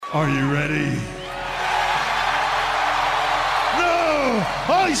Are you ready? No!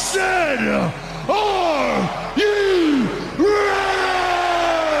 I said, are you ready?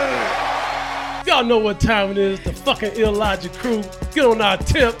 Y'all know what time it is. The fucking Illogic crew. Get on our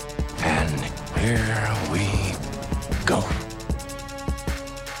tip. And here we go.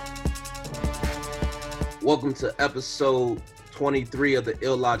 Welcome to episode 23 of the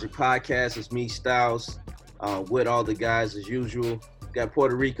Illogic podcast. It's me, Styles, with all the guys as usual. Got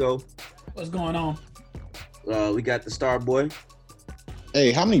Puerto Rico. What's going on? We got the Star Boy.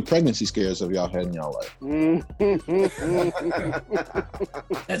 Hey, how many pregnancy scares have y'all had in y'all life?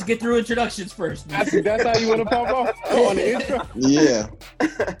 Let's get through introductions first. That's how you want to pop off on the intro? Yeah.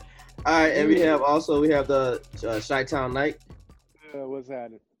 All right, and we have the Chitown Knight. What's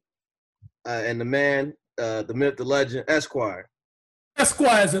happening? And the man, the myth, the legend, Esquire.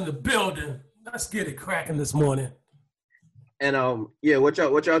 Esquire's in the building. Let's get it cracking this morning. And what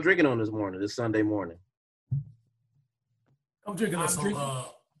y'all drinking on this morning, this Sunday morning? I'm drinking some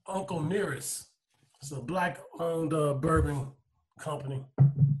Uncle Nearest. It's a black-owned bourbon company.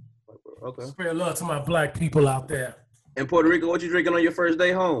 Okay. Spread love to my black people out there. In Puerto Rico, what you drinking on your first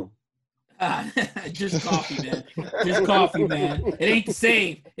day home? Just coffee, man. Just coffee, man. It ain't the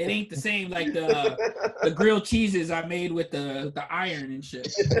same. It ain't the same like the grilled cheeses I made with the iron and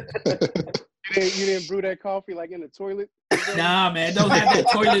shit. You didn't brew that coffee like in the toilet? Nah, man. It don't have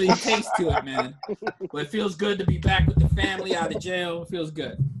that toilet-y taste to it, man. But it feels good to be back with the family out of jail. It feels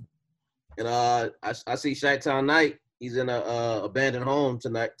good. And I see Chitown Knight. He's in a abandoned home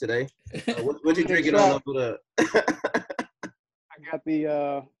today. What you drinking on over there? I got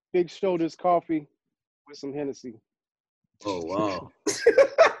the Big Shoulders coffee with some Hennessy. Oh wow!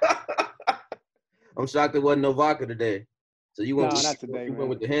 I'm shocked there wasn't no vodka today. So you went, not today, you man. went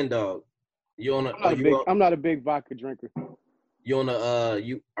with the hen dog. You on? I'm not a big vodka drinker. You on are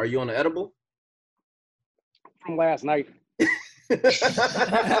you on the edible? From last night. And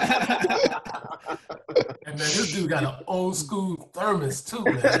man, this dude got an old school thermos too,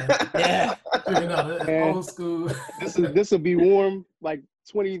 man. Yeah. Old school. This will be warm like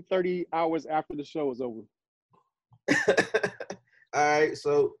 20, 30 hours after the show is over. All right,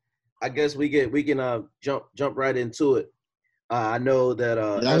 so I guess we can jump right into it. I know that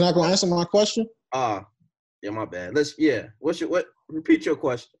Y'all not gonna answer my question? Yeah, my bad. Repeat your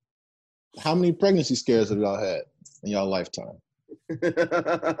question. How many pregnancy scares have y'all had in y'all lifetime? You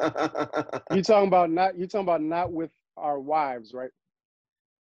talking about not with our wives, right?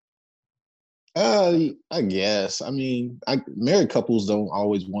 I guess. I mean, married couples don't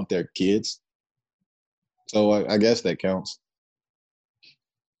always want their kids, so I guess that counts.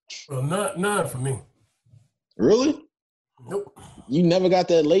 Well, none for me. Really? Nope. You never got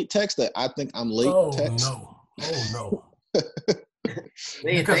that late text that I think I'm late text? No.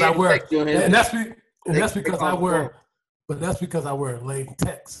 Because I wear, and that's because I wear late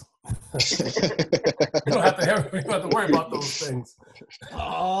text. You don't have to worry about those things.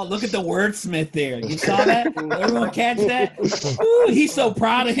 Oh, look at the wordsmith there. You saw that? Everyone catch that? Ooh, he's so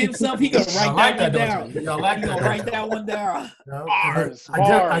proud of himself. He gonna write that one down. Y'all like that? Write that one down.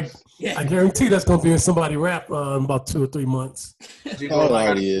 I guarantee that's gonna be in somebody's rap in about 2 or 3 months. Oh, it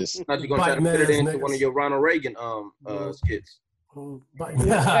already is. Not you gonna try to fit it into one of your Ronald Reagan skits.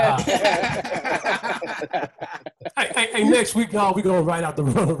 Hey, next week, y'all, we gonna write out the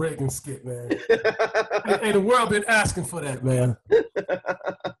Ronald Reagan skit, man. Hey, the world been asking for that, man.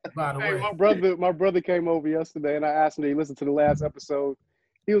 By the way, my brother came over yesterday, and I asked him to listen to the last episode.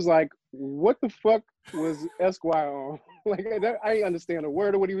 He was like, "What the fuck was Esquire on?" Like, I didn't understand a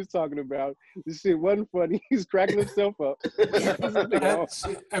word of what he was talking about. This shit wasn't funny. He's cracking himself up.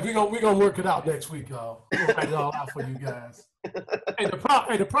 Hey, we gonna work it out next week, y'all. We'll write it all out for you guys. Hey,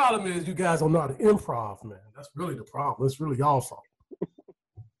 the problem is you guys don't know how to improv, man. That's really the problem. It's really y'all fault.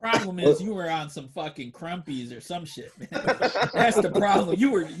 Problem is you were on some fucking crumpies or some shit, man. That's the problem.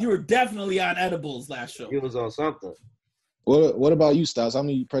 You were definitely on edibles last show. He was on something. What about you, Styles? How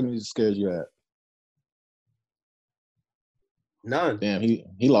many pregnancy scares you had? None. Damn, he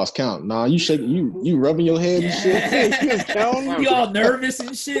lost count. Nah, you you rubbing your head and shit. You all nervous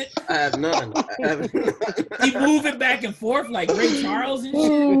and shit. I have none. He moving back and forth like Ray Charles and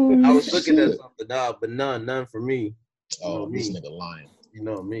shit. I was looking at something, but none for me. Oh, this nigga lying. You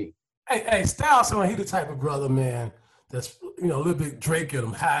know me. Hey, Styles, he the type of brother, man, that's a little bit Drake in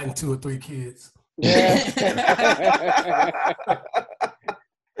him, hiding 2 or 3 kids. Yeah.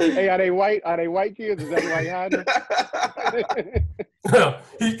 Hey, are they white? Are they white kids? Is that why you hiding them?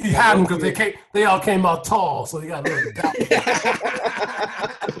 He had them because they all came out tall, so he got a little doubt.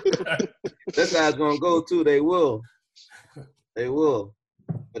 That's how it's gonna go too. They will.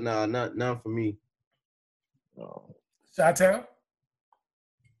 But nah, none for me. Oh. Chitown?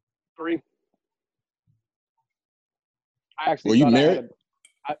 3. I actually Were you thought married?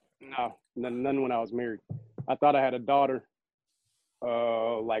 No, none when I was married. I thought I had a daughter,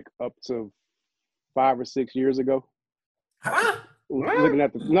 like up to 5 or 6 years ago. Huh? Looking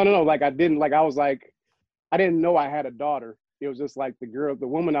at no, like I didn't, like I was like, I didn't know I had a daughter. It was just like the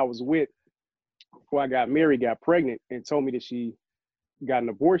woman I was with before I got married got pregnant and told me that she got an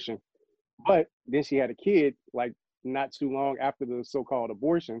abortion. But then she had a kid like not too long after the so-called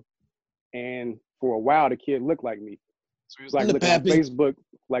abortion. And for a while, the kid looked like me. So he was like looking on Facebook,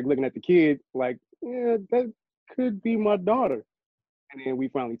 like looking at the kid, like, yeah, that could be my daughter. And then we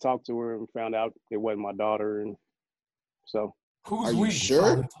finally talked to her and found out it wasn't my daughter. And so. Who's Are you we?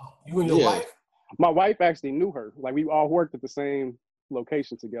 sure? You and your wife? My wife actually knew her. Like we all worked at the same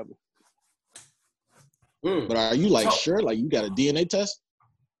location together. But are you like sure? Like you got a DNA test?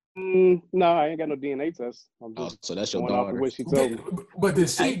 No, I ain't got no DNA test. I'm just so that's your going off daughter. of what she told me. But did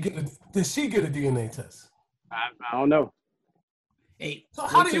she get a DNA test? I don't know. Hey, So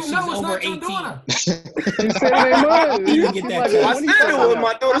how do till you know she's it's over not your 18? daughter? She said it ain't mine. You get that Like, test. I said it was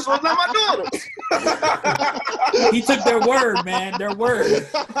my daughter, so it's not my daughter. He took their word, man. Their word.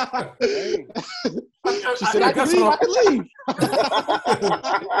 Hey. She said, I can leave. I can leave.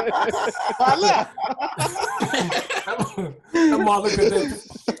 I left. That mom look at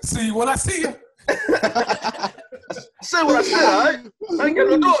that. See you when I see you. Say what I said, all right? I ain't got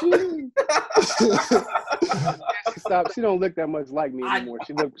no daughter. Stop. She don't look that much like me anymore.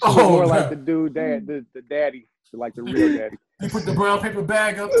 She look more like the dude, the daddy, like the real daddy. You put the brown paper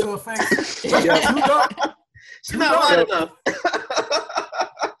bag up to her face. Yeah. She's not light enough.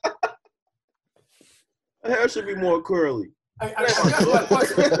 Her hair should be more curly.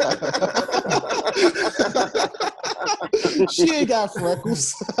 She ain't got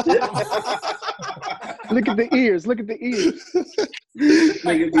freckles. Look at the ears. Look at the ears.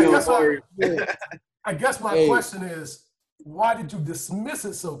 I guess my question is, why did you dismiss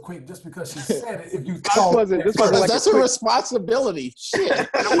it so quick just because she said it? If you thought this wasn't like that's a responsibility. Shit.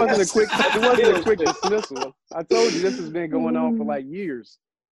 It wasn't a quick dismissal. I told you this has been going on for like years.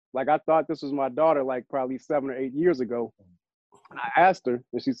 Like I thought this was my daughter like probably 7 or 8 years ago. And I asked her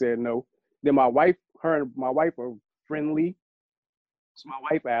and she said no. Then my wife are friendly. So my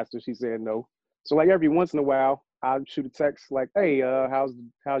wife asked her, she said no. So like every once in a while, I'll shoot a text like, hey, how's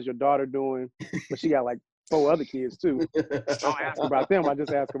your daughter doing? But she got like 4 other kids too. I don't ask about them. I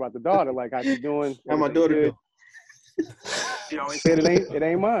just ask about the daughter, like how she doing. How my daughter doing? She always said it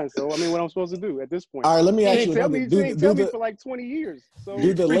ain't mine. So I mean, what I'm supposed to do at this point? All right, let me ask you Tell another. me for like 20 years. So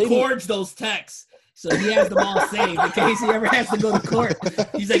Do the lady Records those texts. So he has them all saved in case he ever has to go to court.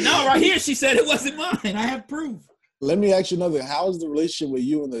 He's like, no, right here, she said it wasn't mine. I have proof. Let me ask you another. How is the relationship with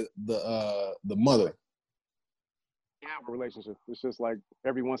you and the mother? We have a relationship. It's just like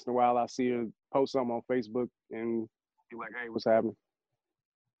every once in a while I see her post something on Facebook and be like, hey, what's happening?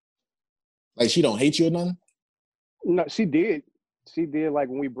 Like she don't hate you or nothing? No, she did. She did like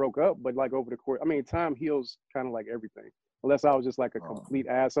when we broke up, but like over the course, I mean, time heals kind of like everything. Unless I was just like a complete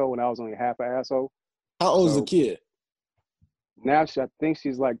asshole and I was only half an asshole. How old is the kid? Now I think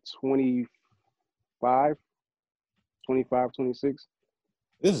she's like 25, 26.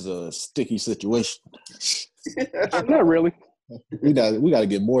 This is a sticky situation. Not really. We got to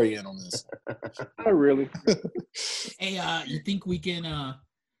get more in on this. Not really. Hey, you think we can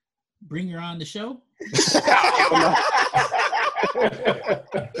bring her on the show?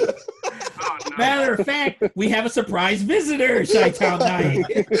 Matter of fact, we have a surprise visitor, Chitown night.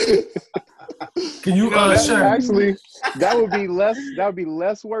 Can you share? Actually, that would be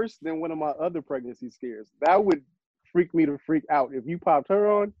less worse than one of my other pregnancy scares. That would freak me to freak out. If you popped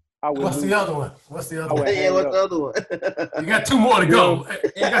her on, I would. What's the other one? What's the other one? Yeah, what's the other one? You got 2 more to go.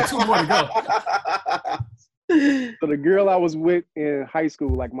 You got 2 more to go. So the girl I was with in high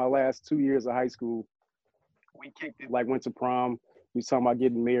school, like my last 2 years of high school, we kicked it, like went to prom. We was talking about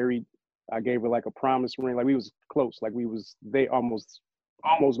getting married. I gave her like a promise ring. Like we was close. Like they almost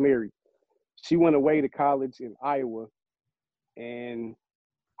married. She went away to college in Iowa and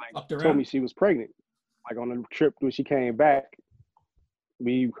like told me she was pregnant. Like on a trip when she came back,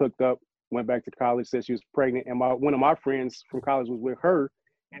 we hooked up, went back to college, said she was pregnant. And one of my friends from college was with her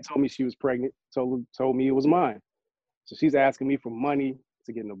and told me she was pregnant, told me it was mine. So she's asking me for money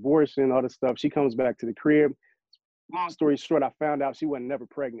to get an abortion, all this stuff. She comes back to the crib. Long story short, I found out she wasn't never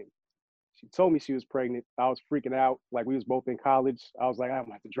pregnant. She told me she was pregnant. I was freaking out. Like we was both in college. I was like, I'm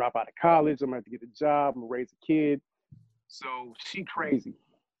gonna have to drop out of college. I'm gonna have to get a job. I'm gonna raise a kid. So she crazy.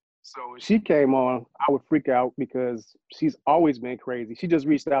 So when she came on, I would freak out because she's always been crazy. She just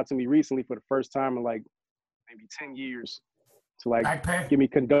reached out to me recently for the first time in like maybe 10 years to like give me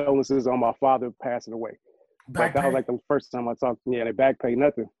condolences on my father passing away. Like that was like the first time I talked. Yeah, they back pay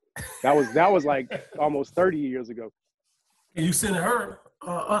nothing. That was like almost 30 years ago. And you sent her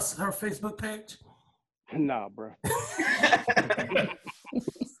her Facebook page? Nah, bro.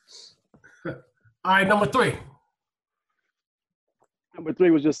 All right, number 3. Number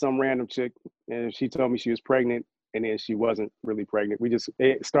 3 was just some random chick, and she told me she was pregnant, and then she wasn't really pregnant.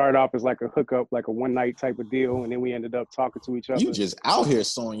 It started off as like a hookup, like a one night type of deal, and then we ended up talking to each other. You just out here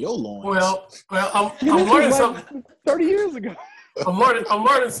sewing your loins. Well, I'm learning something. 30 years ago. I'm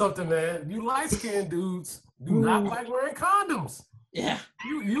learning something, man. You light skinned dudes do not like wearing condoms. Yeah.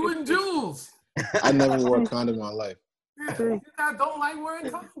 You and Jules. I never wore a condom in my life. Yeah, you guys don't like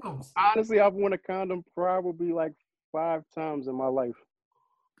wearing condoms. Honestly, I've worn a condom probably like 5 times in my life.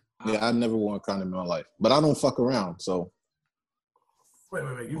 Yeah, I never wore a condom in my life. But I don't fuck around, so. Wait.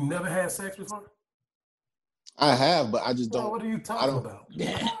 You never had sex before? I have, but I just don't. What are you talking about?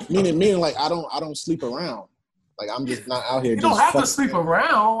 Meaning like I don't sleep around. Like I'm just not out here. You don't have to sleep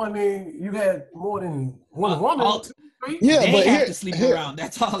around. I mean, you had more than one woman. Yeah, they but have to sleep around.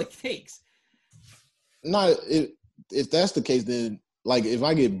 That's all it takes. No, if that's the case, then like if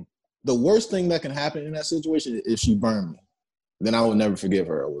I get the worst thing that can happen in that situation is if she burned me, then I will never forgive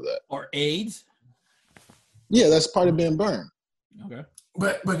her over that. Or AIDS. Yeah, that's part of being burned. Okay.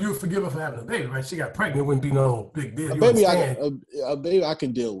 But you would forgive her for having a baby, right? She got pregnant, it wouldn't be no big deal. A baby I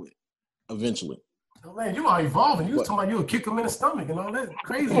can deal with eventually. Oh man, you are evolving. You was talking about you would kick him in the stomach and all that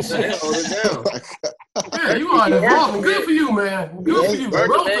crazy shit. Yeah, you are evolving. Good for you, man. Good for you.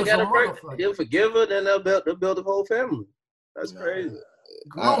 He'll forgive her, then they'll build a whole family. That's crazy.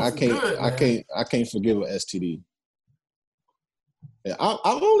 I can't forgive an STD. Yeah,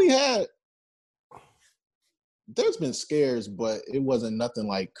 I've only had. There's been scares, but it wasn't nothing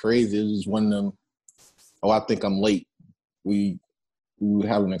like crazy. It was just one of them. Oh, I think I'm late. We were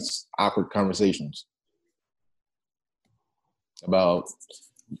having awkward conversations about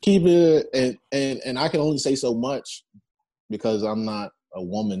keep it, and I can only say so much because I'm not a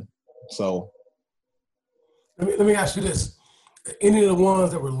woman. So let me ask you this: any of the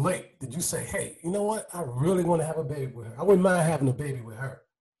ones that were late, did you say, "Hey, you know what? I really want to have a baby with her. I wouldn't mind having a baby with her"?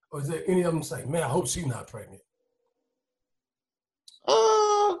 Or is there any of them say, "Man, I hope she's not pregnant"?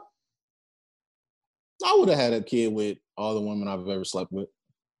 I would have had a kid with all the women I've ever slept with.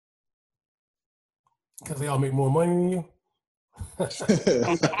 Because they all make more money than you?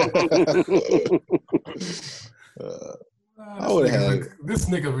 I would have had this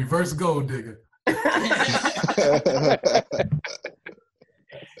nigga reverse gold digger.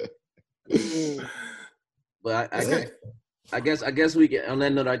 But I guess we can. On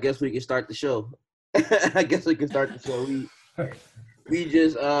that note, I guess we can start the show. I guess we can start the show. We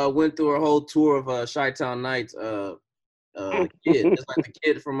just went through a whole tour of Chitown Nights. Kid, it's like the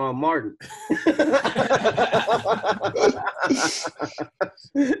kid from Martin.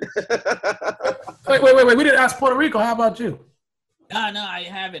 Wait. We didn't ask Puerto Rico. How about you? No, I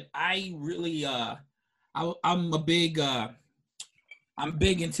haven't. I really, I'm big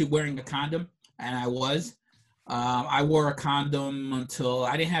into wearing a condom, and I was. I wore a condom until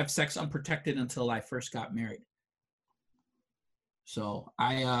I didn't have sex unprotected until I first got married. So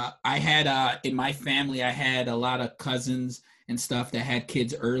I had in my family, I had a lot of cousins and stuff that had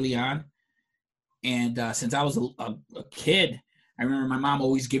kids early on. And since I was a kid, I remember my mom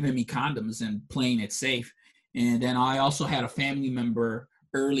always giving me condoms and playing it safe. And then I also had a family member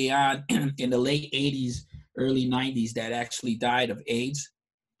early on in the late 80s, early 90s that actually died of AIDS.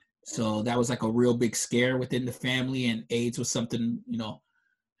 So that was like a real big scare within the family. And AIDS was something,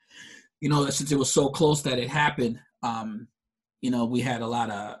 since it was so close that it happened, we had a lot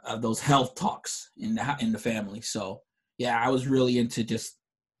of those health talks in the family. So yeah, I was really into just,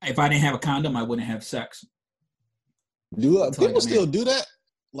 if I didn't have a condom, I wouldn't have sex. Do people still do that?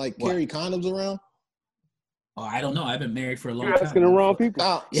 Like carry condoms around? Oh, I don't know. I've been married for a long time. You're asking the wrong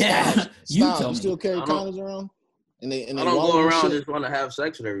people. Yeah, you still carry condoms around? And they I don't go around just want to have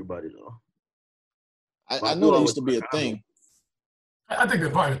sex with everybody though. I know that used to be a thing. I think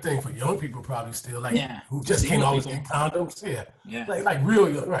it's probably a thing for young people probably still, who just can't always get condoms. Yeah. Like real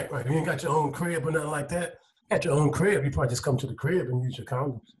young, right. You ain't got your own crib or nothing like that. You got your own crib, you probably just come to the crib and use your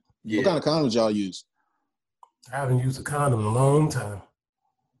condoms. Yeah. What kind of condoms y'all use? I haven't used a condom in a long time.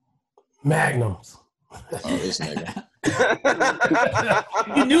 Magnums. Oh, this nigga.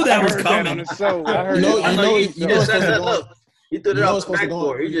 You knew that was coming. I heard He threw it off the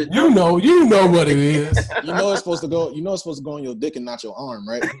backboard. You know what it is. You know it's supposed to go. You know it's supposed to go on your dick and not your arm,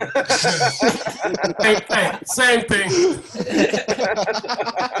 right? Same thing.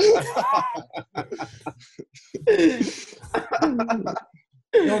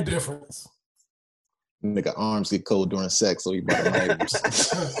 No difference. Nigga, arms get cold during sex, so he bought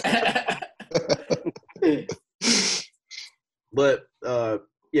But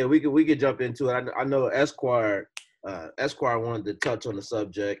yeah, we could jump into it. I know Esquire wanted to touch on the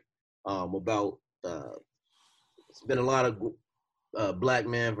subject about it's been a lot of black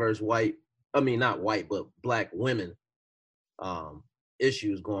man versus white. I mean, not white, but black women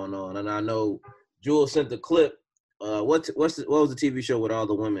issues going on. And I know Jules sent the clip. What was the TV show with all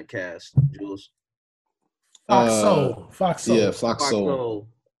the women cast, Jules? Fox Soul. Yeah, Fox Soul.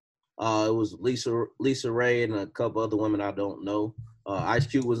 It was Lisa Ray and a couple other women I don't know. Ice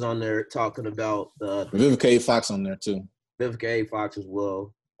Cube was on there talking about Vivica A. Fox on there too. Vivica A. Fox as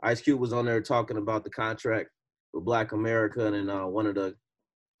well. Ice Cube was on there talking about the contract with Black America, and one of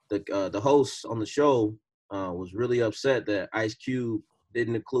the hosts on the show was really upset that Ice Cube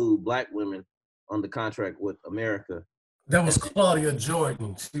didn't include black women on the contract with America. That was Claudia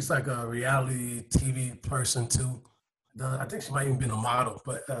Jordan. She's like a reality TV person too. I think she might even been a model,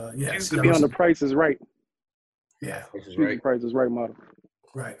 but yeah. She used to be on The Price is Right. Yeah. The Price is Right model.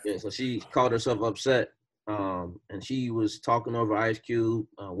 Right. Yeah, so she called herself upset, and she was talking over Ice Cube,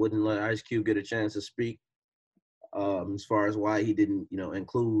 wouldn't let Ice Cube get a chance to speak as far as why he didn't,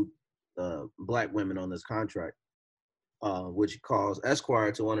 include black women on this contract, which caused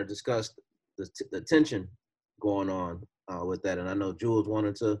Esquire to want to discuss the tension going on with that. And I know Jules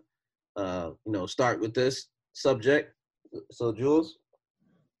wanted to, start with this subject. So Jules?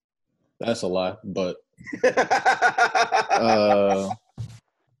 That's a lie, but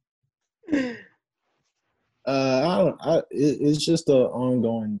it's just an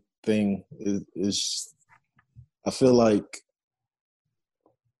ongoing thing. I feel like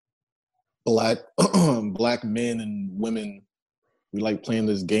black men and women, we like playing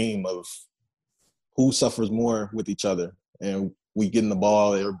this game of who suffers more with each other, and we getting the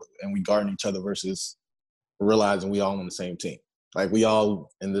ball and we guarding each other versus realizing we all on the same team. Like we all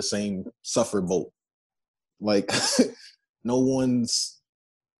in the same suffer boat. Like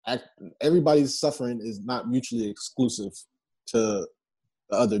everybody's suffering is not mutually exclusive to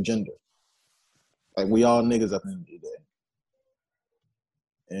the other gender. Like we all niggas at the end of the day.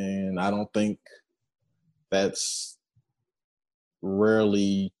 And I don't think that's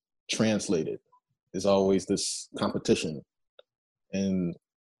rarely translated. There's always this competition. And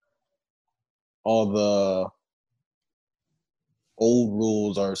all the old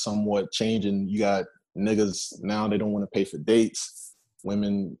rules are somewhat changing. You got niggas now, they don't want to pay for dates.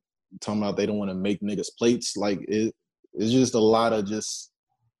 Women talking about they don't want to make niggas plates. Like it's just a lot of just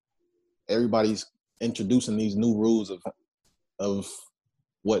everybody's introducing these new rules of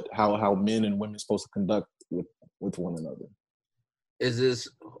how men and women are supposed to conduct with one another. Is this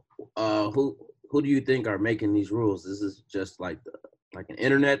who do you think are making these rules? Is this just like an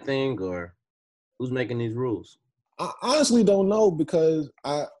internet thing, or who's making these rules? I honestly don't know, because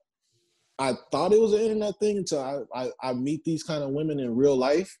I thought it was an internet thing until I meet these kind of women in real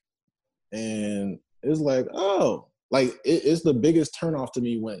life, and it's like, oh, like it's the biggest turnoff to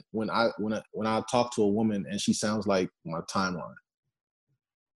me when I talk to a woman and she sounds like my timeline.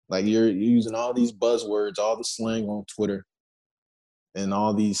 Like you're using all these buzzwords, all the slang on Twitter, and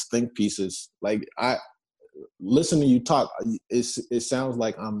all these think pieces. Like I listen to you talk, it sounds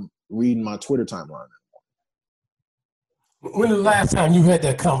like I'm reading my Twitter timeline. When the last time you had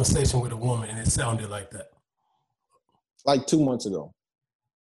that conversation with a woman and it sounded like that? Like 2 months ago.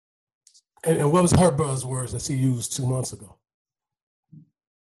 And what was her buzzwords that she used 2 months ago?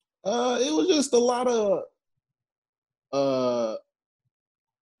 It was just a lot of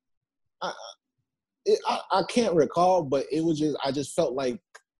I can't recall, but it was just, I just felt like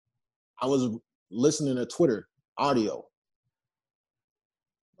I was listening to Twitter audio.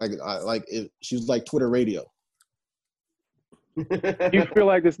 She was like Twitter radio. You feel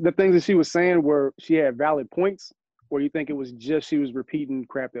like the things that she was saying she had valid points, or you think it was just she was repeating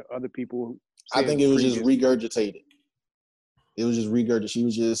crap that other people said? I think it was just regurgitated. It was just regurgitated. She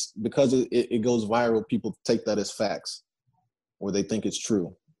was just, because it goes viral, people take that as facts, or they think it's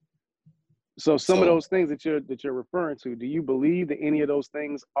true. So of those things that you're referring to, do you believe that any of those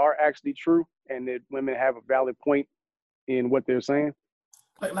things are actually true and that women have a valid point in what they're saying?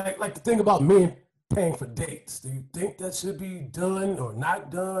 Like the thing about men paying for dates. Do you think that should be done or not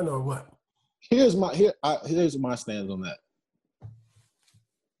done, or what? Here's my stance on that.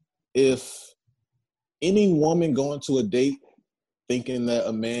 If any woman going to a date thinking that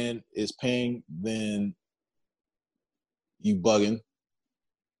a man is paying, then you bugging.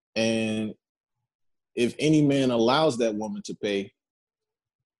 And if any man allows that woman to pay,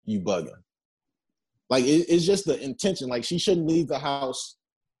 you bugging. Like it's just the intention. Like she shouldn't leave the house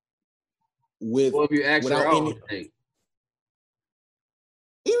with Well, if you ask without her any.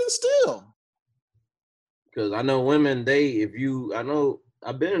 Even still, because I know women, I know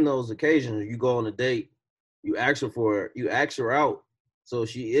I've been in those occasions. You go on a date, you ask her out, so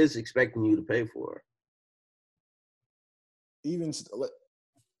she is expecting you to pay for her. Even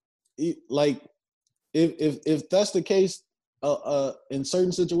like if that's the case, in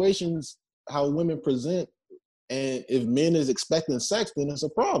certain situations, how women present, and if men is expecting sex, then it's a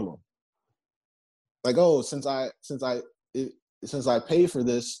problem. Like, oh, since I pay for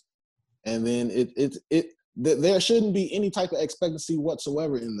this, and then there shouldn't be any type of expectancy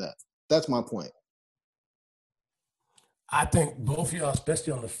whatsoever in that. That's my point. I think both of y'all,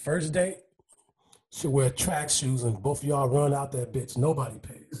 especially on the first date, should wear track shoes and both of y'all run out that bitch. Nobody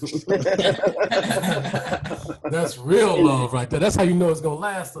pays. That's real love right there. That's how you know it's gonna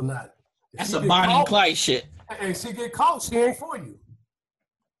last or not. That's a Bonnie and Clyde shit. Hey, she get caught, she ain't for you.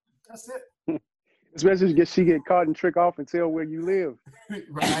 That's it. Especially if she get caught and trick off and tell where you live.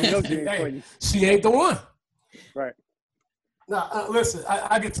 Right. She ain't the one. Right. Now, listen,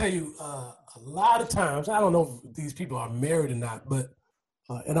 I can tell you a lot of times, I don't know if these people are married or not, but,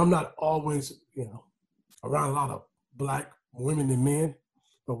 and I'm not always, around a lot of black women and men,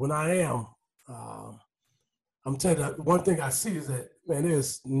 but when I am, I'm telling you, one thing I see is that, man,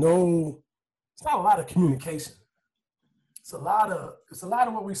 it's not a lot of communication. It's a lot of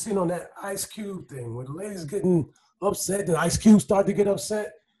what we've seen on that Ice Cube thing, where the ladies getting upset, and Ice Cube start to get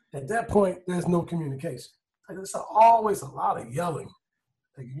upset. At that point, there's no communication. Like, there's always a lot of yelling.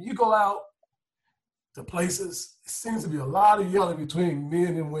 Like, if you go out to places, it seems to be a lot of yelling between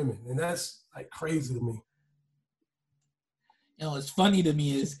men and women, and that's like crazy to me. What's funny to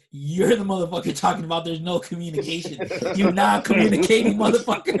me is you're the motherfucker talking about there's no communication. You're not communicating,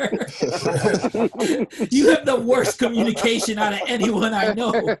 motherfucker. You have the worst communication out of anyone I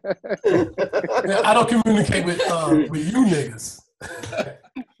know. Man, I don't communicate with you niggas.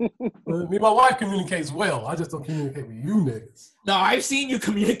 Me and my wife communicates well. I just don't communicate with you niggas. No, I've seen you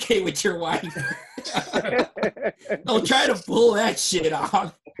communicate with your wife. Don't try to pull that shit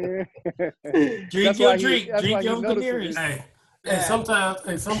off. Drink your drink. Drink your Canaries.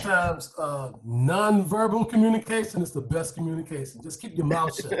 And sometimes non-verbal communication is the best communication. Just keep your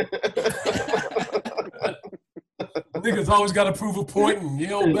mouth shut. Niggas always got to prove a point and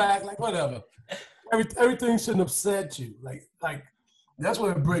yell back, like whatever. Everything shouldn't upset you. Like that's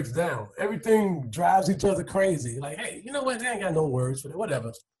where it breaks down. Everything drives each other crazy. Like, hey, you know what? They ain't got no words for it.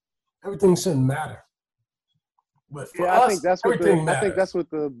 Whatever. Everything shouldn't matter. But for us, I think that's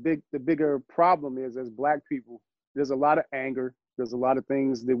what the bigger problem is as black people. There's a lot of anger. There's a lot of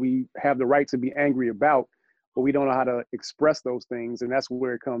things that we have the right to be angry about, but we don't know how to express those things. And that's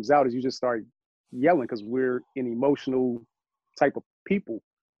where it comes out, is you just start yelling because we're an emotional type of people,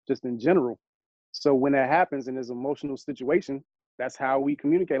 just in general. So when that happens in this emotional situation, that's how we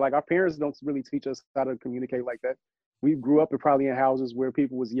communicate. Like, our parents don't really teach us how to communicate like that. We grew up probably in houses where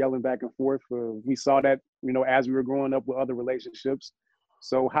people was yelling back and forth. We saw that, as we were growing up with other relationships.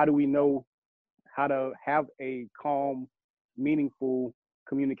 So how do we know how to have a calm, meaningful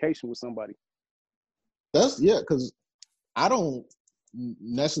communication with somebody? Because I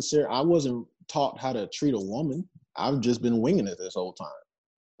wasn't taught how to treat a woman. I've just been winging it this whole time.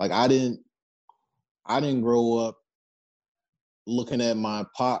 Like, I didn't grow up looking at my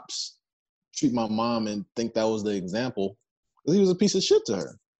pops treat my mom and think that was the example, because he was a piece of shit to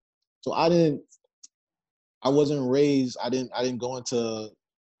her. So I wasn't raised, I didn't go into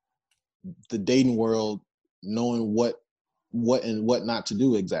the dating world knowing what and what not to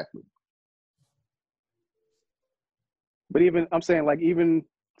do exactly. But I'm saying even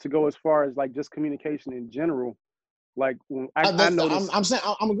to go as far as like just communication in general, like when I noticed,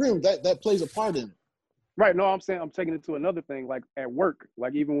 I'm agreeing with that. That plays a part in it. Right. No, I'm saying I'm taking it to another thing, like at work.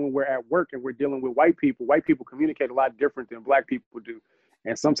 Like, even when we're at work and we're dealing with white people communicate a lot different than black people do.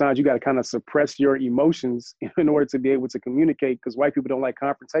 And sometimes you got to kind of suppress your emotions in order to be able to communicate, because white people don't like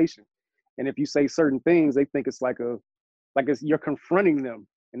confrontation. And if you say certain things, they think it's you're confronting them,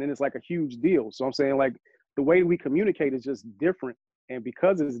 and then it's like a huge deal. So I'm saying, like, the way we communicate is just different. And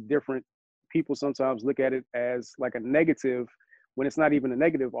because it's different, people sometimes look at it as like a negative when it's not even a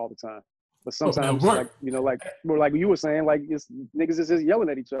negative all the time. But sometimes, like you were saying, like, niggas is just yelling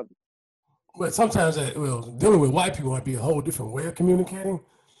at each other. But sometimes, dealing with white people might be a whole different way of communicating,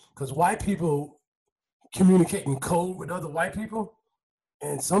 because white people communicate in code with other white people.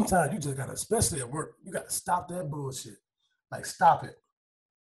 And sometimes you just gotta, especially at work, you gotta stop that bullshit. Like stop it.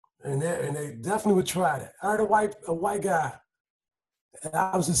 And they definitely would try that. I heard a white guy, and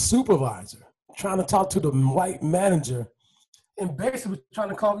I was his supervisor, trying to talk to the white manager, and basically trying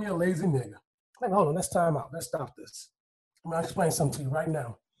to call me a lazy nigga. Like, hold on, let's time out. Let's stop this. I'm gonna explain something to you right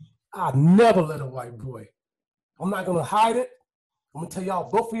now. I never let a white boy. I'm not gonna hide it. I'm gonna tell y'all,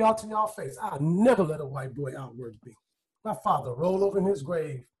 both of y'all to y'all face. I never let a white boy outwork me. My father rolled over in his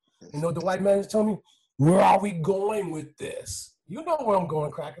grave. You know what the white man told me? Where are we going with this? You know where I'm going,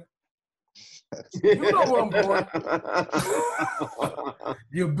 Cracker. You know where I'm going.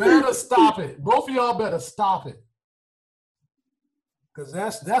 You better stop it. Both of y'all better stop it. Because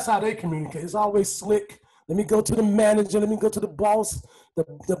that's how they communicate. It's always slick. Let me go to the manager. Let me go to the boss.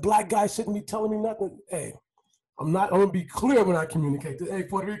 The black guy shouldn't be telling me nothing. Hey, I'm gonna be clear when I communicate. Hey,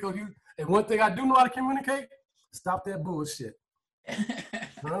 Puerto Rico, and one thing I do know how to communicate, stop that bullshit.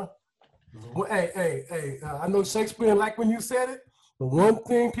 Huh? Hey, I know Shakespeare didn't like when you said it, but one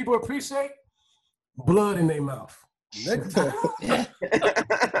thing people appreciate, blood in their mouth.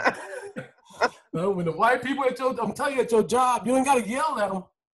 When the white people I'm telling you, at your job, you ain't gotta yell at them.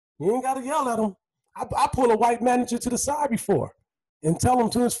 You ain't gotta yell at them. I pull a white manager to the side before and tell him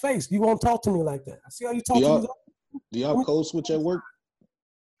to his face, you won't talk to me like that. I see how you talk to me. Do y'all code switch at work?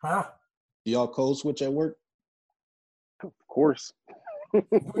 Huh? Do y'all code switch at work? Of course. Do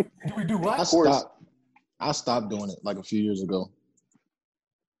we do what? I stopped doing it like a few years ago.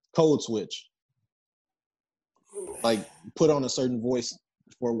 Code switch. Like put on a certain voice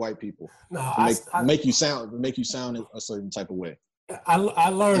for white people. No, make you sound a certain type of way. I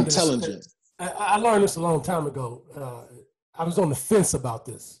learned intelligent. I learned this a long time ago. I was on the fence about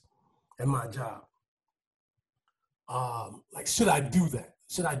this at my job. Like, should I do that?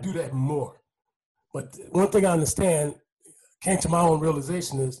 Should I do that more? But one thing I understand, came to my own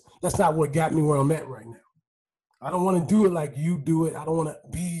realization, is that's not what got me where I'm at right now. I don't want to do it like you do it. I don't want to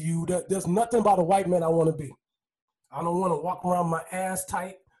be you. There's nothing about a white man I want to be. I don't want to walk around my ass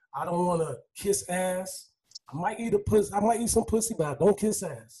tight. I don't want to kiss ass. I might eat some pussy, but I don't kiss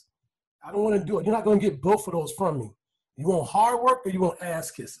ass. I don't want to do it. You're not going to get both of those from me. You want hard work or you want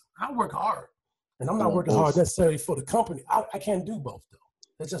ass kissing? I work hard. And I'm not working hard necessarily for the company. I can't do both, though.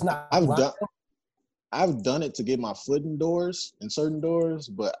 That's just not. I've done it to get my foot in certain doors,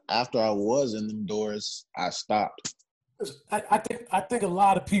 but after I was in them doors, I stopped. I think a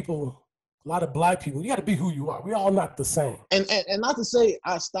lot of people, a lot of black people, you got to be who you are. We all not the same. And not to say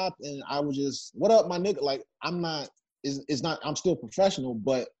I stopped and I was just, what up, my nigga? Like, I'm still professional,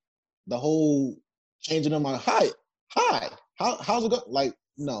 but the whole changing of my how's it going? Like,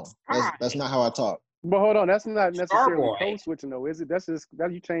 no, that's not how I talk. But hold on, that's not necessarily code switching though, is it? That's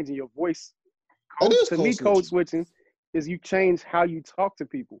you changing your voice. Code switching is you change how you talk to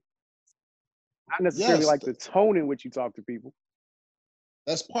people. Not necessarily like the tone in which you talk to people.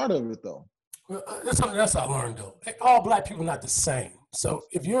 That's part of it though. Well, that's something else I learned though. All black people are not the same. So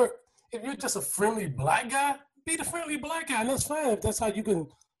if you're just a friendly black guy, be the friendly black guy, and that's fine. If that's how you can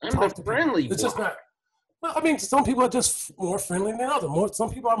talk to friendly people. It's just not. Well, I mean, some people are just more friendly than others.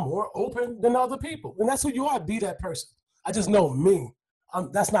 Some people are more open than other people, and that's who you are. Be that person. I just know me.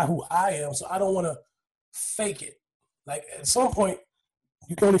 That's not who I am, so I don't want to fake it. Like at some point,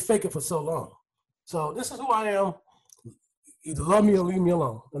 you can only fake it for so long. So this is who I am. Either love me or leave me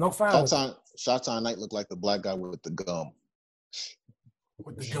alone, and I'm fine. Chitown Knight looked like the black guy with the gum.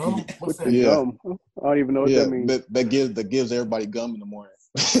 With the gum? What's that? Gum? I don't even know what that means. That gives everybody gum in the morning.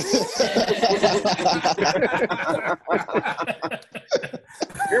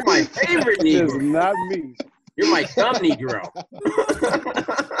 You're my favorite Negro. It's not me. You're my gum Negro.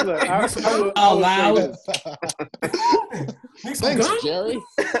 Look, loud. Thanks, Jerry.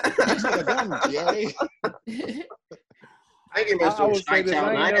 Thanks for the gum, Jerry. Thank you, Mr.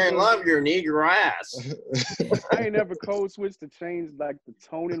 Chitown. I love your Negro ass. I ain't never code switched to change like the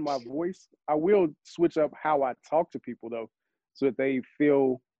tone in my voice. I will switch up how I talk to people though, so that they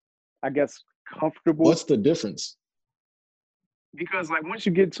feel, I guess, comfortable. What's the difference? Because like once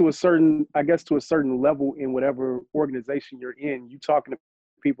you get to a certain level in whatever organization you're in, you talking to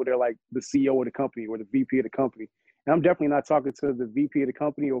people that are like the CEO of the company or the VP of the company. And I'm definitely not talking to the VP of the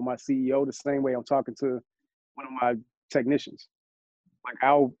company or my CEO the same way I'm talking to one of my technicians. Like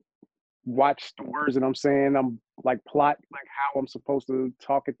I'll watch the words that I'm saying. I'm like plot like how I'm supposed to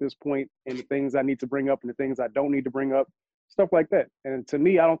talk at this point and the things I need to bring up and the things I don't need to bring up, stuff like that. And to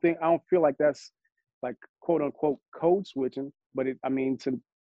me, I don't feel like that's like quote unquote code switching, but to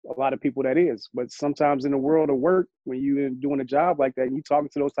a lot of people that is. But sometimes in the world of work, when you're doing a job like that and you talking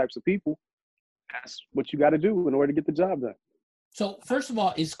to those types of people, that's what you got to do in order to get the job done. So first of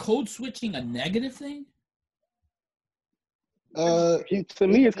all, is code switching a negative thing? To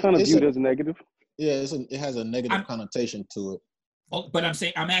me, it's kind of viewed as negative. Yeah, it has a negative connotation to it. Oh, but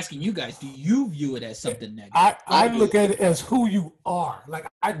I'm asking you guys, do you view it as something negative? I look at it as who you are. Like,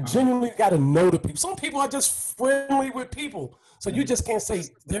 I genuinely got to know the people. Some people are just friendly with people. So you just can't say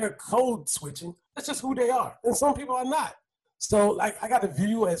they're code switching. That's just who they are. And some people are not. So, like, I got to view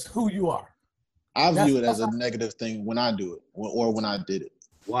you as who you are. I view it as a negative thing when I do it or when I did it.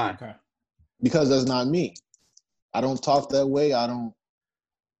 Why? Okay. Because that's not me. I don't talk that way. I don't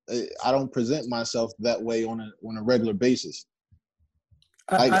present myself that way on a regular basis.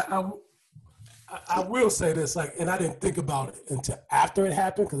 I will say this, like, and I didn't think about it until after it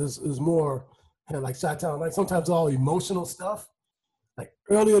happened, because it was more like Chitown, like sometimes all emotional stuff. Like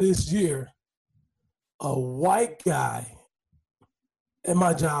earlier this year, a white guy at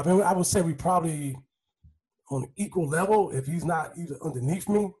my job, and I would say we probably on an equal level, if he's not even underneath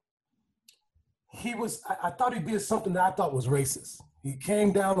me. I thought he did something that I thought was racist. He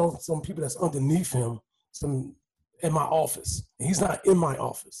came down on some people that's underneath him, in my office. And he's not in my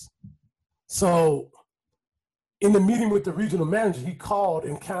office. So in the meeting with the regional manager, he called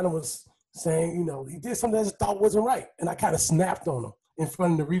and kind of was saying, he did something that I just thought wasn't right. And I kind of snapped on him in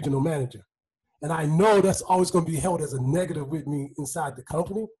front of the regional manager. And I know that's always going to be held as a negative with me inside the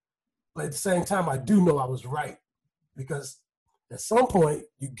company. But at the same time, I do know I was right. Because at some point,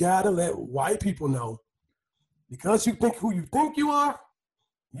 you got to let white people know, because you think who you think you are,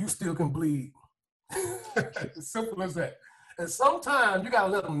 you still can bleed. As simple as that. And sometimes you got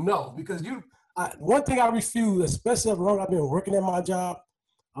to let them know, because one thing I refuse, especially as long as I've been working at my job,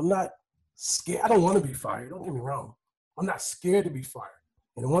 I'm not scared. I don't want to be fired. Don't get me wrong. I'm not scared to be fired.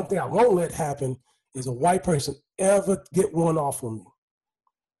 And the one thing I won't let happen is a white person ever get one off on me.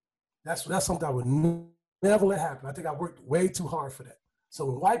 That's something I would never let happen. I think I worked way too hard for that. So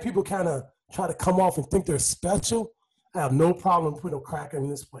when white people kind of try to come off and think they're special, I have no problem putting a cracker in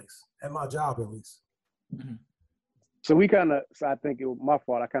this place, at my job at least. Mm-hmm. So I think it was my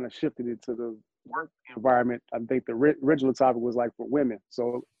fault. I kind of shifted it to the work environment. I think the original topic was like for women.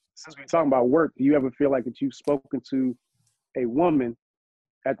 So since we're talking about work, do you ever feel like that you've spoken to a woman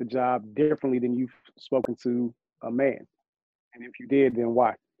at the job differently than you've spoken to a man? And if you did, then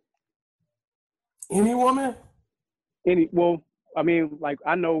why? Any woman? Well, I mean, like,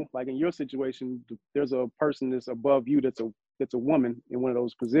 I know, like in your situation, there's a person that's above you that's a woman in one of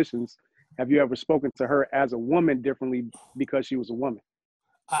those positions. Have you ever spoken to her as a woman differently because she was a woman?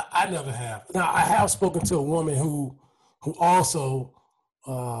 I never have. Now, I have spoken to a woman who also,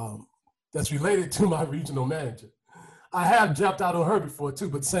 that's related to my regional manager. I have jumped out on her before too,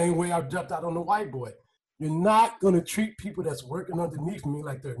 but same way I've jumped out on the white boy. You're not going to treat people that's working underneath me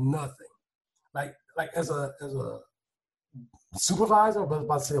like they're nothing. Like as a supervisor,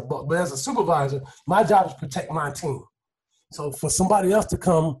 but as a supervisor, my job is to protect my team. So for somebody else to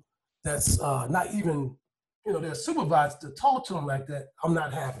come that's not even, their supervisor, to talk to them like that, I'm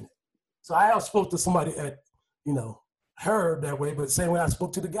not having it. So I have spoke to somebody at, her that way, but the same way I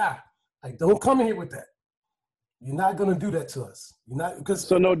spoke to the guy. Like, don't come in here with that. You're not going to do that to us. You're not, because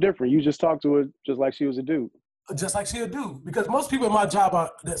so no different. You just talked to her just like she was a dude. Just like she'll do, because most people in my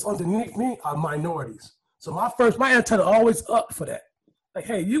job that's underneath me are minorities. So my antenna always up for that. Like,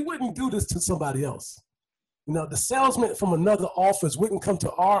 hey, you wouldn't do this to somebody else. The salesman from another office wouldn't come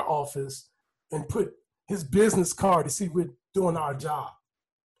to our office and put his business card to see we're doing our job.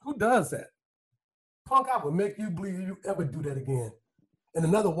 Who does that? Punk, I would make you bleed if you ever do that again. And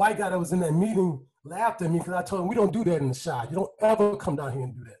another white guy that was in that meeting laughed at me because I told him, we don't do that in the shop. You don't ever come down here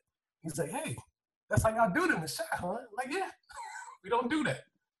and do that. He's like, hey, that's how y'all do it in the shop, huh? Like, yeah, we don't do that.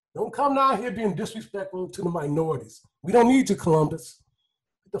 Don't come down here being disrespectful to the minorities. We don't need you, Columbus.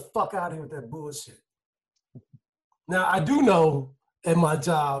 Get the fuck out of here with that bullshit. Now, I do know at my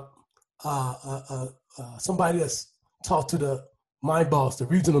job, somebody that's talked to my boss, the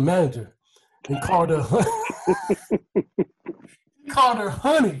regional manager, and called her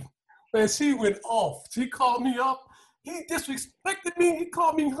honey. Man, she went off. She called me up. He disrespected me. He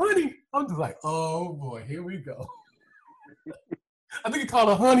called me honey. I'm just like, oh boy, here we go. I think he called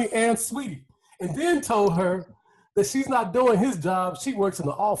her honey and sweetie, and then told her that she's not doing his job. She works in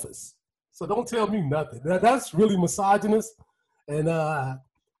the office. So don't tell me nothing. That's really misogynist. And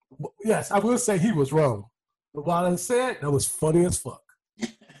yes, I will say he was wrong. But while I said, that was funny as fuck.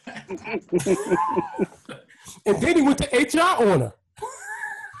 And then he went to HR on her.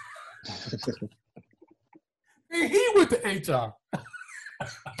 And he went to HR.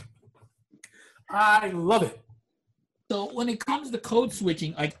 I love it. So when it comes to code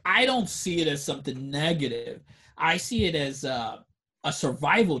switching, like I don't see it as something negative. I see it as a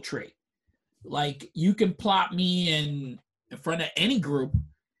survival trait. Like you can plot me in front of any group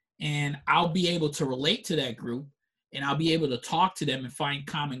and I'll be able to relate to that group and I'll be able to talk to them and find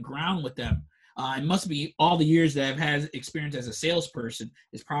common ground with them. It must be all the years that I've had experience as a salesperson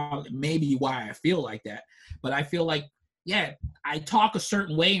is probably maybe why I feel like that. But I feel like, yeah, I talk a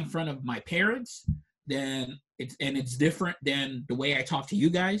certain way in front of my parents, then it's different than the way I talk to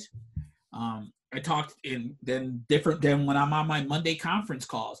you guys. I talk then different than when I'm on my Monday conference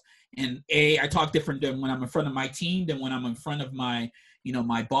calls. And I talk different than when I'm in front of my team, than when I'm in front of my,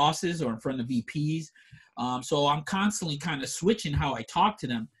 my bosses or in front of VPs. So I'm constantly kind of switching how I talk to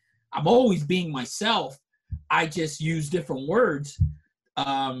them. I'm always being myself. I just use different words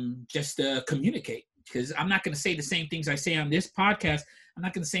just to communicate, because I'm not going to say the same things I say on this podcast. I'm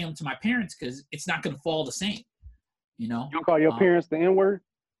not going to say them to my parents because it's not going to fall the same. You don't call your parents the N-word?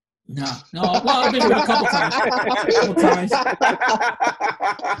 No. Well, I've been a couple times.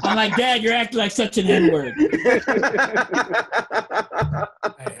 I'm like, Dad, you're acting like such an N-word. Hey,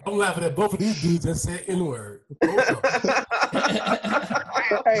 I'm laughing at both of these dudes that said N-word. Hey,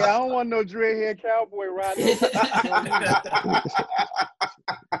 I don't want no dreadhead cowboy riding.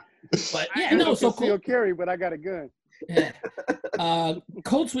 But yeah, no. So still carry, but I got a gun. Yeah.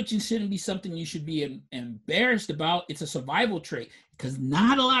 Code switching shouldn't be something you should be embarrassed about. It's a survival trait because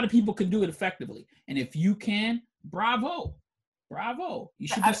not a lot of people can do it effectively. And if you can, bravo. You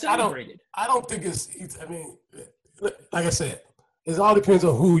should be celebrated. I don't think it's. I mean, like I said, it all depends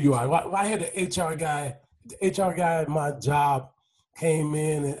on who you are. I had the HR guy at my job came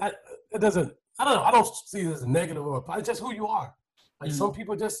in, and I don't know. I don't see it as a negative or it's just who you are. Like some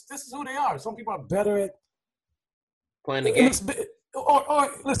people this is who they are. Some people are better at playing the game.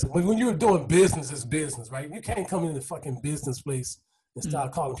 Or listen, when you're doing business, it's business, right? You can't come in the fucking business place and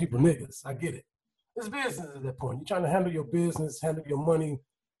start calling people niggas. I get it. It's business at that point. You're trying to handle your business, handle your money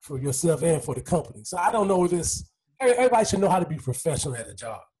for yourself and for the company. So I don't know this. Everybody should know how to be professional at a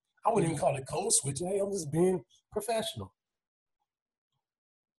job. I wouldn't even call it code switching. Hey, I'm just being professional.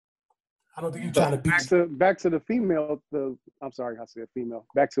 I don't think you're trying to be back to the female. I'm sorry, I said female.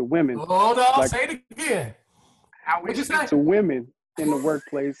 Back to women. Oh no, say it again. How would you say to women in the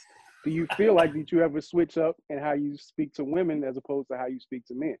workplace? Do you feel like did you ever switch up in how you speak to women as opposed to how you speak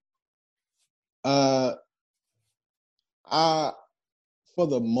to men? For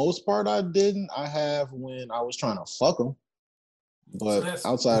the most part, I didn't. I have when I was trying to fuck them, but so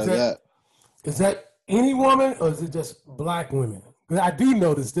outside of that, is that any woman or is it just black women? Because I do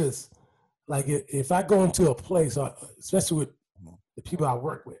notice this. Like if I go into a place, especially with the people I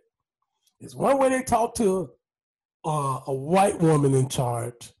work with, it's one way they talk to a white woman in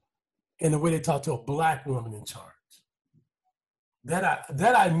charge, and the way they talk to a black woman in charge. That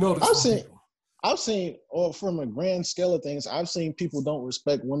I noticed. I've seen, or from a grand scale of things, I've seen people don't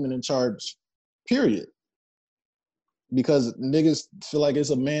respect women in charge, period. Because niggas feel like it's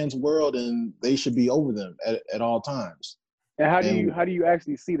a man's world and they should be over them at all times. And how do you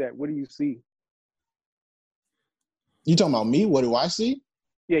actually see that? What do you see? You talking about me? What do I see?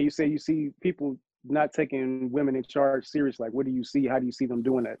 Yeah, you say you see people not taking women in charge serious. Like, what do you see? How do you see them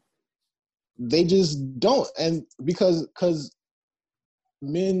doing that? They just don't. And because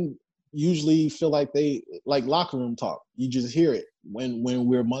men usually feel like they like locker room talk. You just hear it when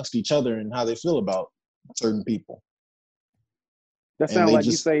we're amongst each other and how they feel about certain people. That sounds like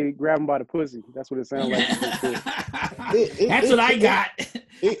you say grab them by the pussy. That's what it sounds like. That's what I got.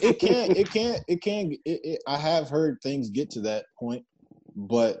 I have heard things get to that point,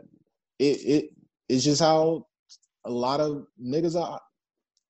 but it's just how a lot of niggas are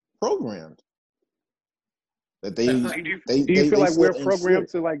programmed. That do you feel like we're programmed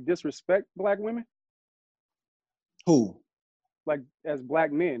to like disrespect black women? Who? Like as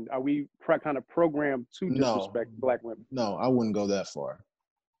black men, are we kind of programmed to disrespect black women? No, I wouldn't go that far.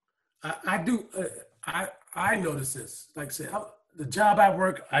 I do. I notice this. Like I said, the job I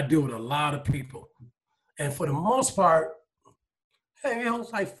work, I deal with a lot of people, and for the most part,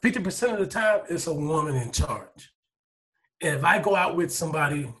 it's like 50% of the time, it's a woman in charge. And if I go out with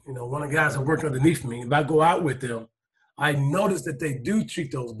somebody, one of the guys that work underneath me, if I go out with them, I notice that they do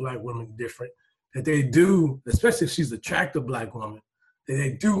treat those black women different, that they do, especially if she's an attractive black woman, that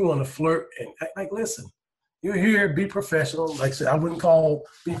they do want to flirt. And like, listen, you're here, be professional. Like I said, I wouldn't call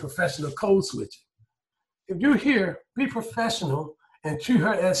being professional code switching. If you're here, be professional and treat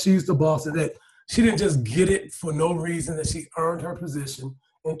her as she's the boss, and that she didn't just get it for no reason, that she earned her position,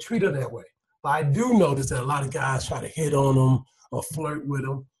 and treat her that way. But I do notice that a lot of guys try to hit on them or flirt with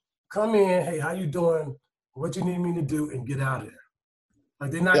them. Come in, hey, how you doing? what you need me to do, and get out of there.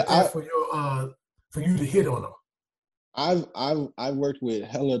 Like they're not there for you to hit on them. I've worked with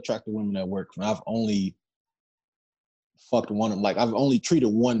hella attractive women at work, and I've only fucked one. Like I've only treated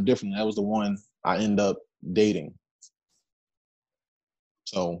one differently. That was the one I ended up dating.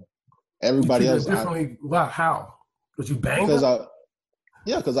 So everybody else differently. Wow, how? Because you banged because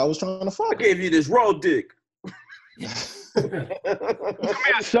I was trying to fuck. I gave you this raw dick. Come here,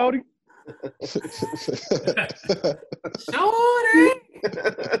 shorty. Shorty.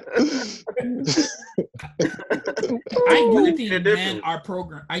 I do think men are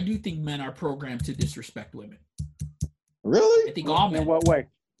programmed. I do think men are programmed to disrespect women. Really? I think all men. In what way?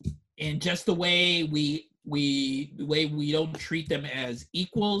 And just the way we don't treat them as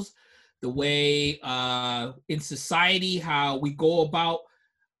equals, the way in society how we go about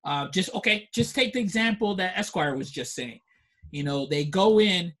just take the example that Esquire was just saying. You know, they go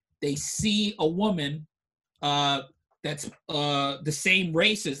in, they see a woman that's the same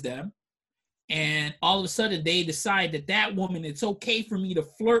race as them, and all of a sudden they decide that woman, it's okay for me to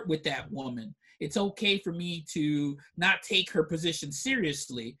flirt with that woman. It's okay for me to not take her position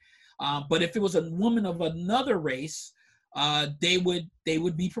seriously. But if it was a woman of another race, they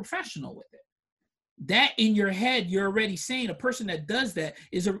would be professional with it. That in your head, you're already saying a person that does that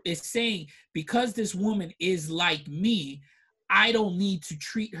is saying, because this woman is like me, I don't need to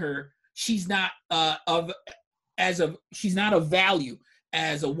treat her. She's not she's not of value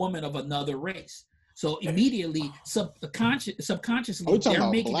as a woman of another race. So immediately, subconsciously, they're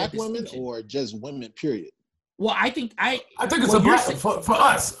making black women or just women, period. Well, I think it's a black for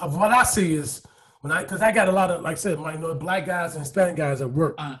us. Of what I see is because I got a lot of, like I said, black guys and Hispanic guys that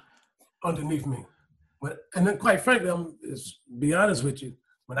work underneath me. And then, quite frankly, be honest with you,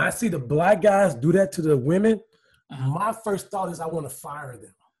 when I see the black guys do that to the women, my first thought is I want to fire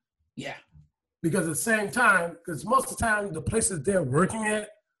them. Yeah. Because at the same time, because most of the time the places they're working at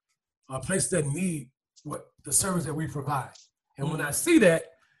are places that need the service that we provide. And when I see that,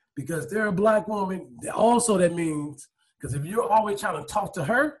 because they're a black woman, also that means, because if you're always trying to talk to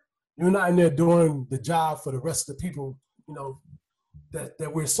her, you're not in there doing the job for the rest of the people,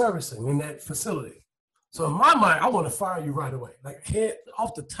 that we're servicing in that facility. So in my mind, I want to fire you right away, like head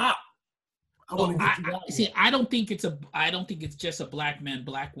off the top. I want to get you out. See, I don't think it's just a black man,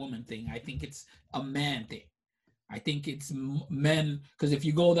 black woman thing. I think it's a man thing. I think it's men, because if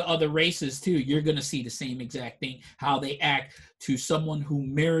you go to other races too, you're going to see the same exact thing, how they act to someone who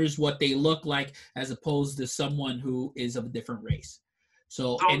mirrors what they look like as opposed to someone who is of a different race.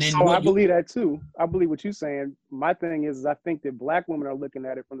 So I believe that too. I believe what you're saying. My thing is I think that black women are looking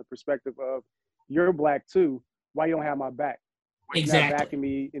at it from the perspective of, you're black too, why you don't have my back? Why exactly. You're not backing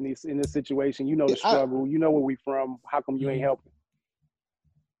me in this situation. You know the struggle. You know where we from. How come you ain't helping?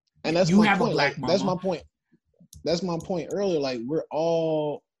 And that's my point. That's my point. That's my point earlier. Like we're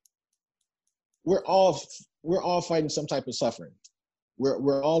all fighting some type of suffering.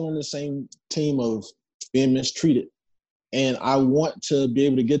 We're all on the same team of being mistreated. And I want to be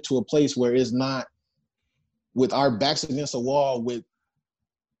able to get to a place where it's not with our backs against the wall with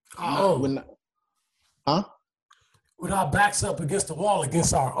with our backs up against the wall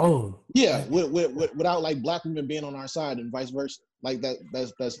against our own. Yeah, without like black women being on our side and vice versa. Like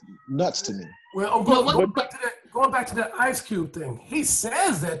that's nuts to me. Well, going back to that Ice Cube thing, he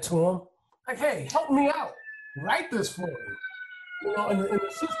says that to him, like, "Hey, help me out, write this for me." And the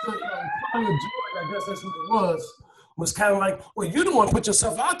sister, Claudia Joy, I guess that's what it was kind of like, "Well, you don't want to put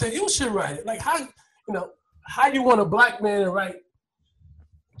yourself out there. You should write it." Like how you want a black man to write?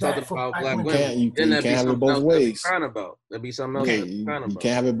 Talking about black women. You can't have it both ways. That'd be something else. You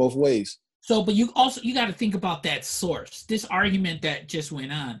can't have it both ways. So, but you got to think about that source. This argument that just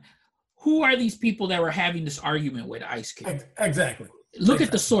went on. Who are these people that were having this argument with Ice Cube? Exactly. Look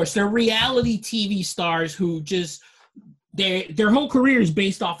at the source. They're reality TV stars who just their whole career is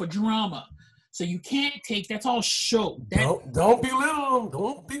based off of drama. So you can't take that's all show. Don't belittle them.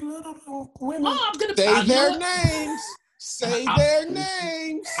 Don't belittle women. Oh, I'm gonna say their names. Say their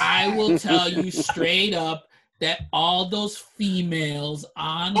names. I will tell you straight up that all those females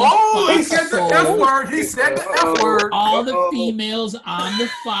on the he said the F word. He said the F word. All the females on the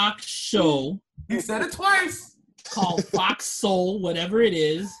Fox show. He said it twice. Called Fox Soul, whatever it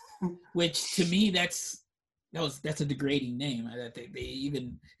is, which to me that's a degrading name.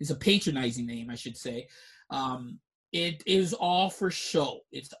 It's a patronizing name, I should say. It is all for show.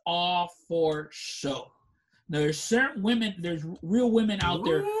 It's all for show. There's certain women, there's real women out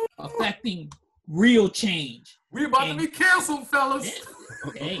there affecting real change. We about to be canceled, fellas.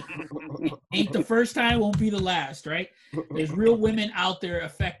 Hey, ain't the first time, won't be the last, right? There's real women out there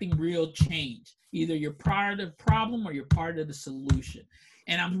affecting real change. Either you're part of the problem or you're part of the solution.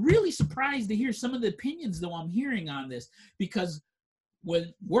 And I'm really surprised to hear some of the opinions, though, I'm hearing on this, because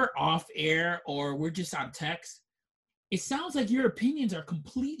when we're off air or we're just on text, it sounds like your opinions are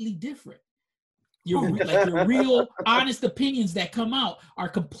completely different. Your real, honest opinions that come out are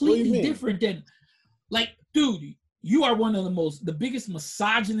completely different than, like, dude, you are one of the biggest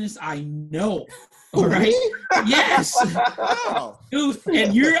misogynists I know. All right? Yes. Dude,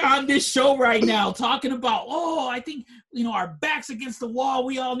 and you're on this show right now talking about, I think, our backs against the wall.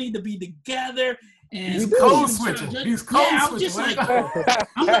 We all need to be together. And he's code switching. I'm just like,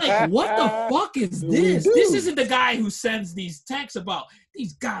 what the fuck is this? This isn't the guy who sends these texts about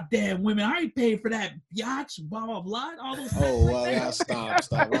these goddamn women. I ain't paid for that yacht, blah, blah, blah. All those stop.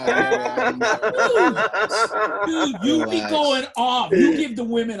 Dude, you be going off. You give the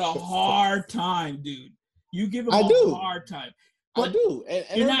women a hard time, dude. You give them a hard time. But I do. And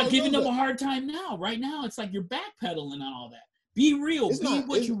you're not giving them a hard time now. Right now, it's like you're backpedaling on all that. Be real. Be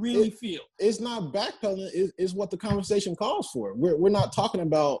what you really feel. It's not backpedaling. It's what the conversation calls for. We're not talking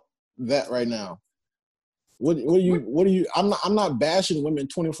about that right now. What do you? I'm not bashing women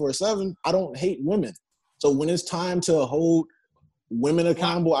 24/7. I don't hate women. So when it's time to hold women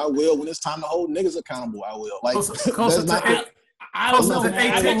accountable, I will. When it's time to hold niggas accountable, I will. Like I don't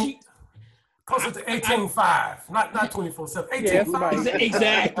know. Closer to 18.5, not 24/7. 18.5.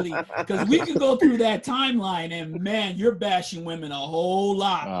 Exactly, because we can go through that timeline, and man, you're bashing women a whole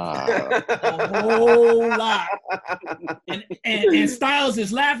lot, a whole lot. And Styles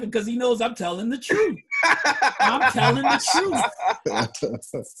is laughing because he knows I'm telling the truth. I'm telling the truth.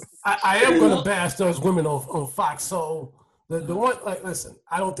 I am going to bash those women on Fox. So the one, like, listen,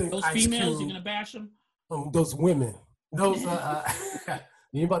 I don't think those females, you're going to bash them. Those women, those.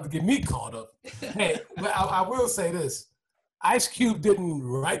 You're about to get me caught up. Hey, but I will say this. Ice Cube didn't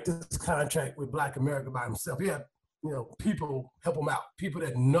write this contract with Black America by himself. He had, people help him out, people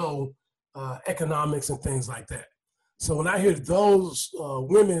that know economics and things like that. So when I hear those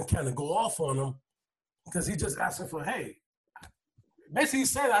women kind of go off on him, because he's just asking for, hey, basically he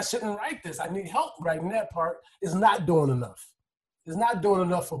said I shouldn't write this. I need help writing that part. It's not doing enough. It's not doing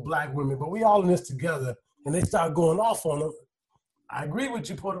enough for Black women, but we all in this together, and they start going off on him. I agree with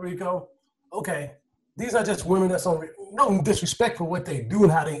you, Puerto Rico. Okay, these are just women that's on no disrespect for what they do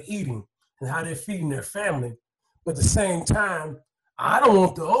and how they're eating and how they're feeding their family. But at the same time, I don't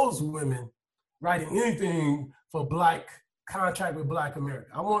want those women writing anything for Black contract with Black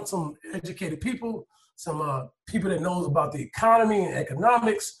America. I want some educated people, some people that knows about the economy and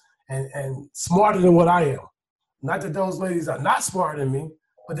economics and smarter than what I am. Not that those ladies are not smarter than me,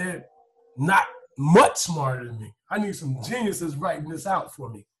 but they're not much smarter than me. I need some geniuses writing this out for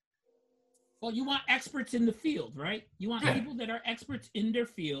me. Well, you want experts in the field, right? You want people that are experts in their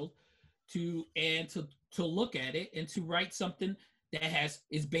field to look at it and to write something that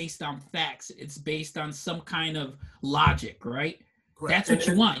is based on facts. It's based on some kind of logic, right? Correct. That's what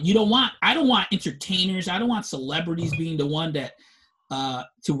you want. I don't want entertainers. I don't want celebrities being the one that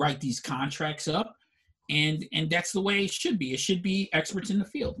to write these contracts up. And that's the way it should be. It should be experts in the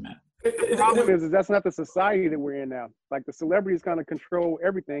field, man. The problem is that's not the society that we're in now. Like, the celebrities kind of control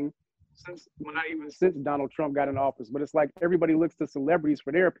everything since Donald Trump got in office. But it's like everybody looks to celebrities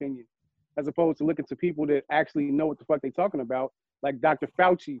for their opinion, as opposed to looking to people that actually know what the fuck they're talking about, like Dr.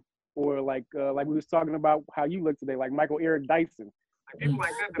 Fauci, or like we was talking about how you look today, like Michael Eric Dyson. Like, people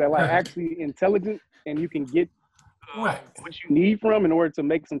like that are like actually intelligent, and you can get what you need from in order to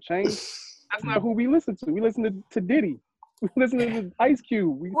make some change. That's not who we listen to. We listen to Diddy. We listen to Ice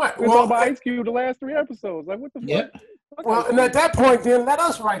Cube. We talk about Ice Cube the last 3 episodes. Like, what the fuck? Well, and at that point, then let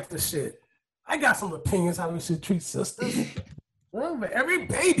us write the shit. I got some opinions how we should treat sisters. Well, for every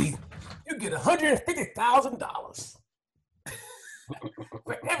baby, you get $150,000.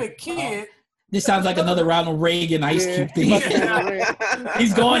 For every kid. This sounds like another Ronald Reagan Ice Cube thing.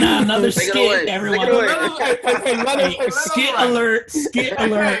 He's going on another skit, everyone. Skit alert. Hey,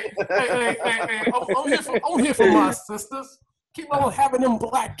 I'm here for my sisters. Keep on having them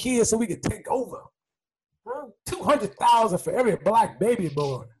Black kids so we can take over. $200,000 for every Black baby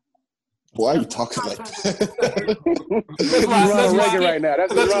born. Why are you talking like that? That's Ronald Reagan right now.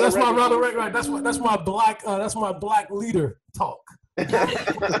 That's my Ronald Reagan right. That's my Black leader talk.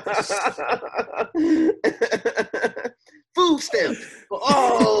 Food stamps for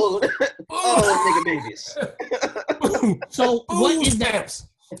all nigga babies. So what is stamps?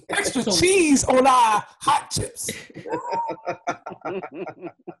 Extra cheese on our hot chips.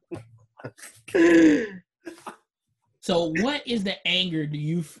 So what is the anger do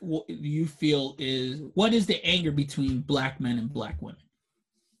you feel is, what is the anger between black men and black women?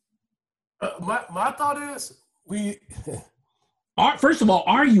 My thought is First of all,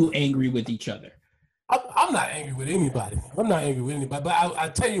 are you angry with each other? I'm not angry with anybody. But I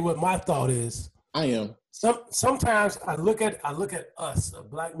tell you what my thought is. I am. Sometimes I look at us,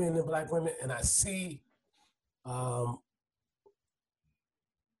 black men and black women, and I see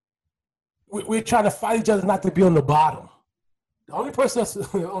we're trying to fight each other not to be on the bottom. The only person that's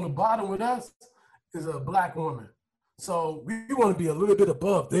on the bottom with us is a black woman. So we want to be a little bit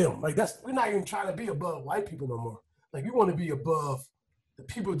above them. Like we're not even trying to be above white people no more. Like we want to be above the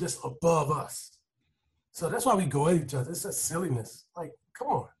people just above us. So that's why we go at each other. It's a silliness. Like, come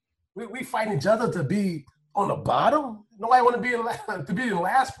on. We fighting each other to be on the bottom? Nobody want to be in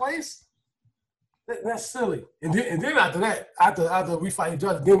last place? That's silly. And then after that, after we fight each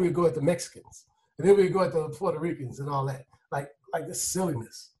other, then we go at the Mexicans. And then we go at the Puerto Ricans and all that. Like this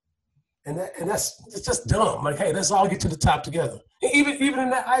silliness. And it's just dumb. Like, hey, let's all get to the top together. And even in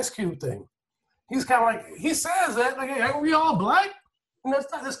that Ice Cube thing, he's kind of like, he says that, like, hey, aren't we all black? And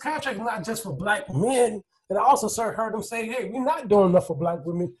this contract is not just for black men. And I also heard him say, hey, we're not doing enough for black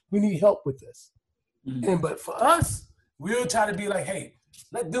women. We need help with this. Mm-hmm. But for us, we'll try to be like, hey,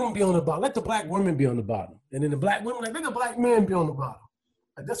 let them be on the bottom. Let the black women be on the bottom. And then the black women, like, let the black men be on the bottom.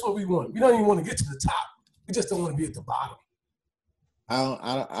 Like, that's what we want. We don't even want to get to the top. We just don't want to be at the bottom.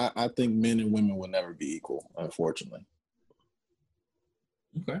 I think men and women will never be equal, unfortunately.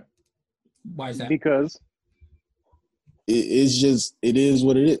 Okay. Why is that? Because it's just, it is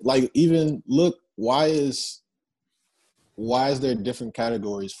what it is. Like, even look, why is there different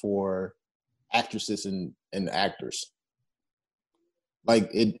categories for actresses and actors?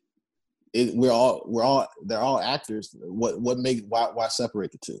 Like they're all actors. Why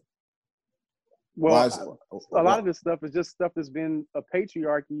separate the two? Well, a lot of this stuff is just stuff that's been a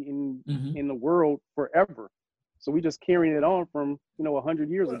patriarchy in the world forever. So we just carrying it on from 100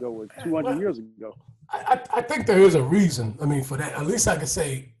 years ago or 200 years ago. I think there is a reason. I mean, for that, at least I could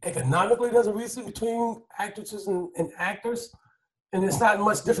say economically, there's a reason between actresses and actors, and it's not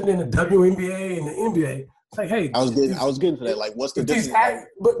much different than the WNBA and the NBA. It's like, hey, I was getting to that. Like, what's the difference?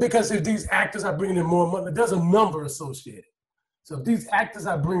 But because if these actors are bringing in more money, there's a number associated. So if these actors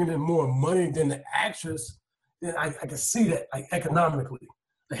are bringing in more money than the actress, then I can see that, like, economically.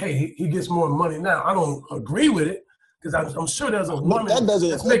 Like, hey, he gets more money now. I don't agree with it because I'm sure there's a woman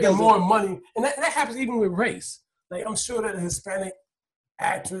that's making more money. And that happens even with race. Like, I'm sure that a Hispanic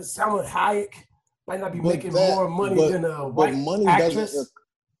actress, Salma Hayek, might not be making more money than a white actress.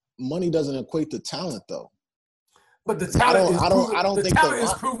 Money doesn't equate to talent, though. But the talent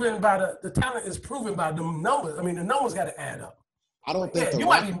is proven by the numbers. I mean, the numbers got to add up. I don't think you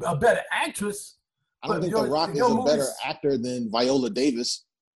might be a better actress. I don't think The Rock is a better actor than Viola Davis.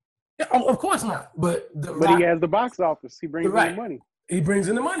 Yeah, of course not. But he has the box office. He brings in the money. He brings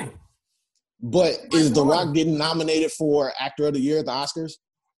in the money. But is The Rock getting nominated for Actor of the Year at the Oscars?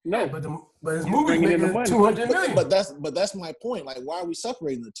 No, but his movie making $200 million. But that's my point. Like, why are we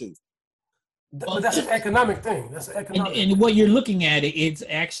separating the two? But that's an economic thing. And what you're looking at,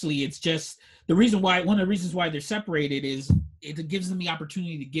 it's just the reason why. One of the reasons why they're separated is it gives them the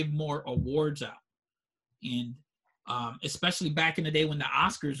opportunity to give more awards out, and especially back in the day when the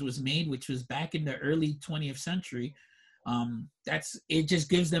Oscars was made, which was back in the early 20th century. It just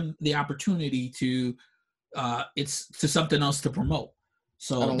gives them the opportunity to it's to something else to promote.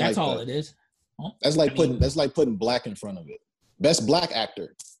 So that's all it is. Well, that's like putting black in front of it. Best black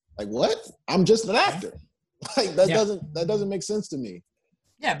actor. Like, what? I'm just an actor. Like, that doesn't make sense to me.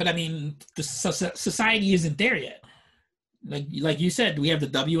 Yeah, but I mean, the society isn't there yet. Like you said, we have the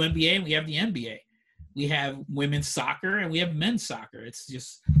WNBA and we have the NBA. We have women's soccer and we have men's soccer. It's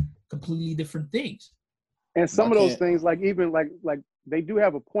just completely different things. And some of those things, like even like they do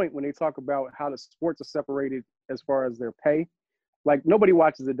have a point when they talk about how the sports are separated as far as their pay. Like, nobody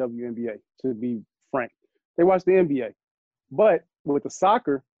watches the WNBA, to be frank. They watch the NBA. But with the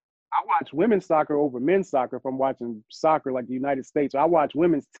soccer, I watch women's soccer over men's soccer if I'm watching soccer like the United States. I watch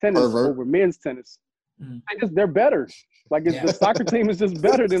women's tennis over men's tennis. They're better. Like, the soccer team is just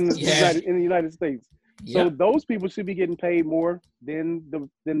better than in the United States. So those people should be getting paid more than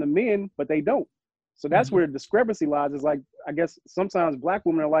the men, but they don't. So that's where the discrepancy lies. Is like, I guess sometimes black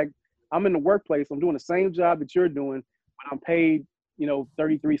women are like, I'm in the workplace, I'm doing the same job that you're doing, but I'm paid,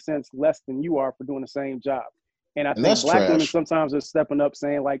 33 cents less than you are for doing the same job. And I think black women sometimes are stepping up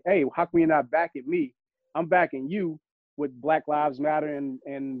saying like, hey, how come you're not backing me? I'm backing you with Black Lives Matter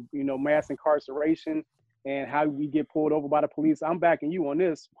and mass incarceration and how we get pulled over by the police. I'm backing you on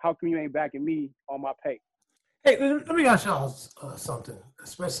this. How come you ain't backing me on my pay? Hey, let me ask y'all something,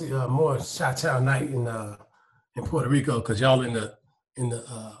 especially more Chitown night in Puerto Rico, because y'all in the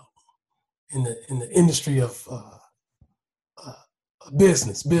industry of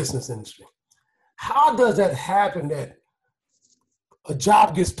business industry. How does that happen that a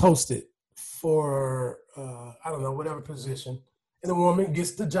job gets posted for I don't know, whatever position, and a woman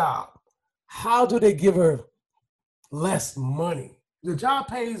gets the job? How do they give her less money? The job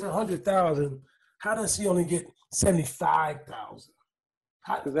pays $100,000. How does she only get $75,000?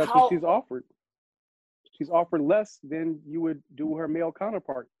 Because that's what she's offered. She's offered less than you would do her male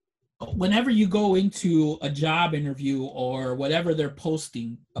counterpart. Whenever you go into a job interview or whatever they're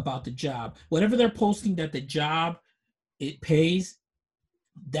posting about the job, whatever they're posting that the job it pays,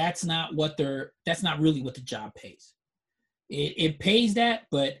 that's not really what the job pays. It pays that,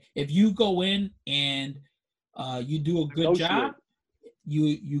 but if you go in and you do a good job,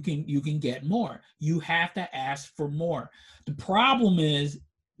 you can get more. You have to ask for more. The problem is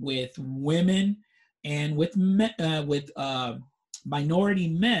with women and with minority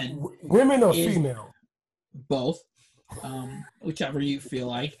men. Women or female? Both, whichever you feel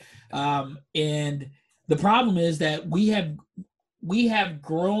like. And the problem is that we have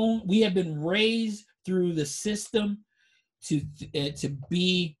been raised through the system to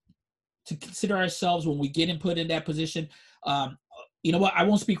consider ourselves when we get put in that position. You know what? I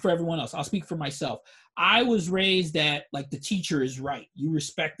won't speak for everyone else. I'll speak for myself. I was raised that like the teacher is right. You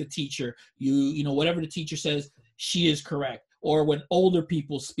respect the teacher. You know whatever the teacher says, she is correct. Or when older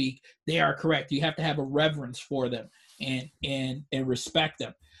people speak, they are correct. You have to have a reverence for them and respect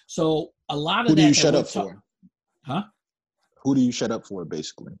them. So a lot of who that. Who do you shut up for? Huh? Who do you shut up for,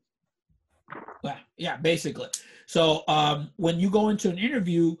 basically? Yeah, basically. So when you go into an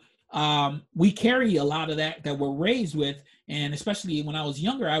interview, we carry a lot of that we're raised with. And especially when I was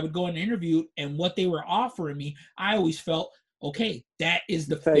younger, I would go in an interview and what they were offering me, I always felt, okay, that is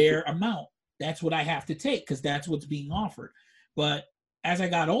the fair amount. That's what I have to take because that's what's being offered. But as I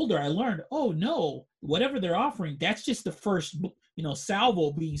got older, I learned, oh no, whatever they're offering, that's just the first,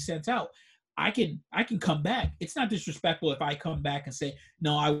 salvo being sent out. I can come back. It's not disrespectful if I come back and say,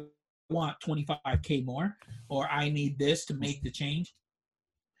 no, I want $25K more, or I need this to make the change.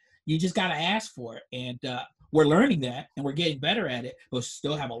 You just got to ask for it. And we're learning that and we're getting better at it, but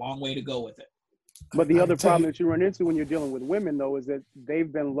still have a long way to go with it. But the other problem that you run into when you're dealing with women, though, is that they've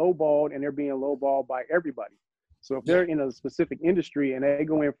been lowballed and they're being lowballed by everybody. So if they're in a specific industry and they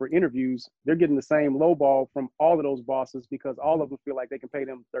go in for interviews, they're getting the same lowball from all of those bosses because all of them feel like they can pay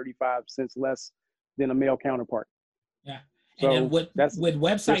them 35 cents less than a male counterpart. Yeah. So and then with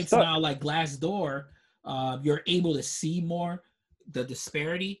websites now like Glassdoor, you're able to see more the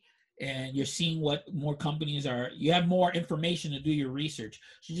disparity. And you're seeing what more companies are. You have more information to do your research.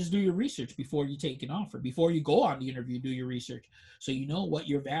 So just do your research before you take an offer. Before you go on the interview, do your research so you know what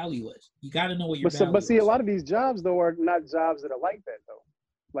your value is. You got to know what your value is. But see, a lot of these jobs though are not jobs that are like that though.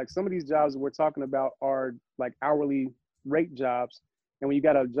 Like some of these jobs that we're talking about are like hourly rate jobs. And when you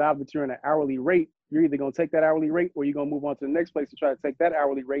got a job that you're in an hourly rate, you're either going to take that hourly rate or you're going to move on to the next place to try to take that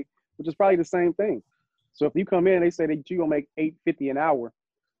hourly rate, which is probably the same thing. So if you come in and they say that you're going to make $8.50 an hour,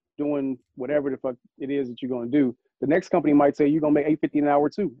 doing whatever the fuck it is that you're going to do, the next company might say you're going to make $8.50 an hour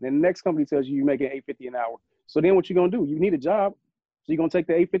too. Then the next company tells you you're making $8.50 an hour. So then what you going to do? You need a job, so you're going to take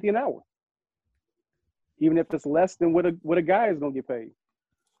the $8.50 an hour, even if it's less than what a guy is going to get paid.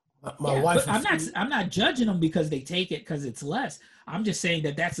 My wife. I'm not judging them because they take it because it's less. I'm just saying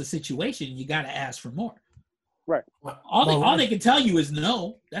that that's the situation. You got to ask for more. Right. All they can tell you is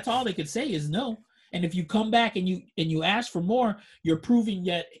no. That's all they can say is no. And if you come back and you ask for more, you're proving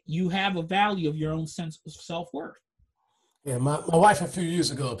that you have a value of your own sense of self-worth. Yeah, my wife a few years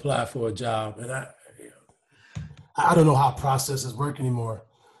ago applied for a job, and I don't know how processes work anymore,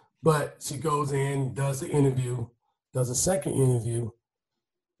 but she goes in, does the interview, does a second interview.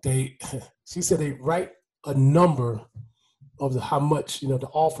 She said they write a number of how much to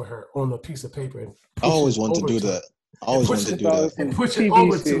offer her on a piece of paper. And I always want to do that. And push it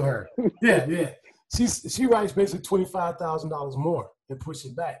over to her. Yeah. She writes basically $25,000 more and push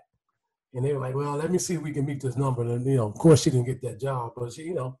it back. And they were like, well, let me see if we can meet this number. And, of course, she didn't get that job. But,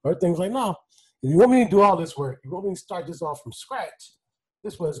 she, her thing's like, no, if you want me to do all this work, you want me to start this off from scratch,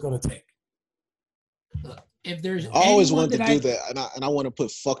 this is what it's going to take. If there's I always wanted to do that, and I want to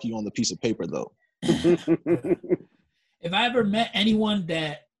put fuck you on the piece of paper, though. If I ever met anyone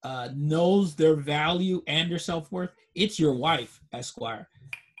that knows their value and their self-worth, it's your wife, Esquire.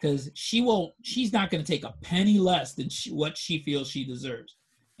 Because she's not going to take a penny less than what she feels she deserves.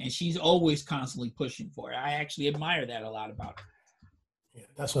 And she's always constantly pushing for it. I actually admire that a lot about her. Yeah,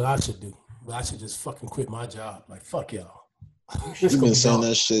 that's what I should do. but I should just fucking quit my job. Like, fuck y'all. You've been saying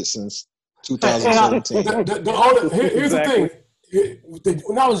that shit since 2017. Here's the thing.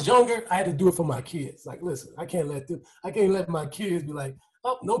 When I was younger, I had to do it for my kids. Like, listen, I can't let my kids be like,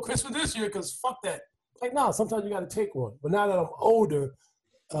 oh, no Christmas this year because fuck that. Like, no, sometimes you got to take one. But now that I'm older,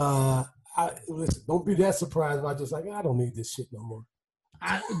 listen, don't be that surprised by just like, I don't need this shit no more.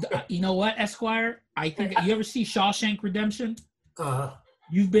 You know what, Esquire? I think you ever see Shawshank Redemption?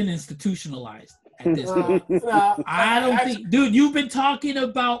 You've been institutionalized at this point. I don't think, dude, you've been talking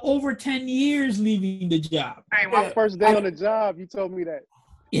about over 10 years leaving the job. Hey, my first day on the job, you told me that.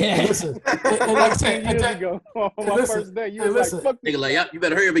 Yeah. Listen, and like I said, years ago, on my first day, you were like, fuck nigga, like, yep, you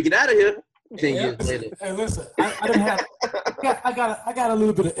better hurry up and get out of here. 10 years later. Hey, listen, I didn't have, I got a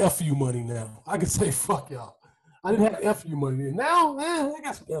little bit of FU money now. I can say fuck y'all. I didn't have FU money then. Now, man, I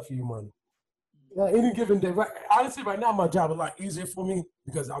got some FU money. Any given day, right? Honestly, right now my job is a lot easier for me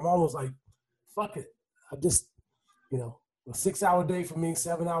because I'm almost like, fuck it. I just, a 6-hour day for me,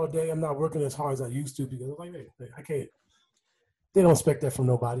 7-hour day. I'm not working as hard as I used to because I'm like, hey, I can't. They don't expect that from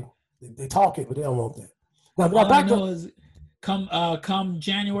nobody. They talk it, but they don't want that. Now, all I know is come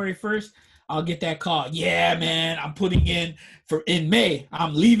January 1st, I'll get that call. Yeah, man, I'm putting in May.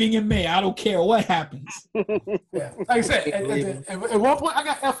 I'm leaving in May. I don't care what happens. Yeah, like I said, at one point, I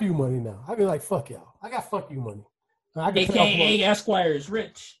got FU money now. I be like, fuck y'all. I got fuck you money. AKA Esquire is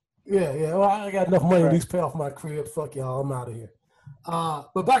rich. Yeah. Well, I got enough money to at least pay off my crib. Fuck y'all. I'm out of here.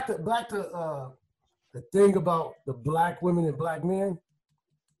 But back to the thing about the black women and black men.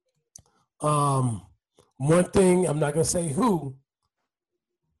 One thing, I'm not gonna say who,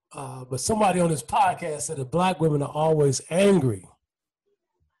 but somebody on this podcast said that black women are always angry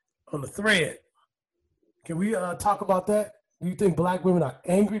on the thread. Can we talk about that? Do you think black women are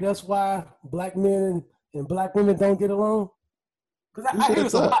angry? That's why black men and black women don't get along? Because I hear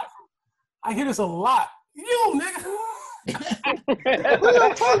this a lot. I hear this a lot. You, nigga.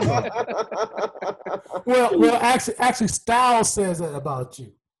 well, actually, Styles says that about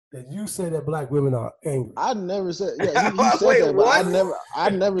you. That you say that black women are angry. I never said. Yeah, he said that, but I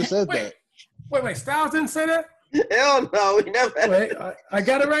never said that. Wait, Styles didn't say that? Hell no, we never. Wait, I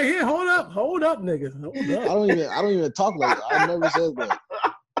got it right here. Hold up, nigga. Hold up. I don't even talk like that. I never said that.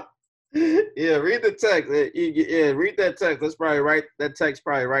 Yeah, read the text. Yeah, read that text. That's probably right. That text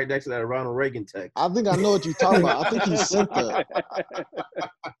probably right next to that Ronald Reagan text. I think I know what you're talking about. I think he sent that.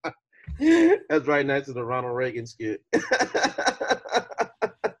 That's right next to the Ronald Reagan skit.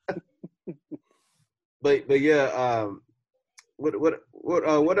 But yeah,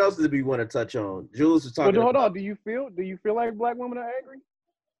 what else did we want to touch on? Jules was talking. But hold on, do you feel like black women are angry?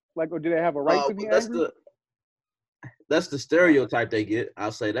 Like, or do they have a right to be angry? That's the stereotype they get.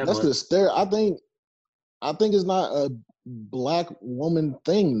 I'll say that. That's the stereotype. I think it's not a black woman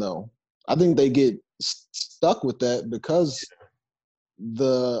thing though. I think they get stuck with that because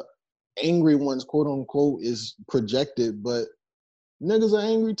the angry ones, quote unquote, is projected, but niggas are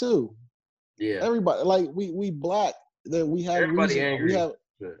angry too. Yeah. Everybody, like we black, that we have everybody reason, angry.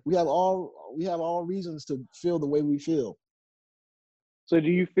 we have all reasons to feel the way we feel. So do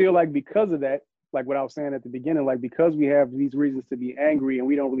you feel like because of that, like what I was saying at the beginning, like because we have these reasons to be angry and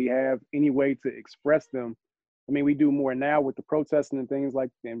we don't really have any way to express them. I mean, we do more now with the protesting and things like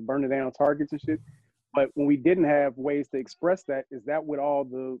and burning down targets and shit. But when we didn't have ways to express that, is that what all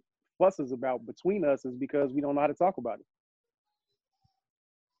the fuss is about between us is because we don't know how to talk about it?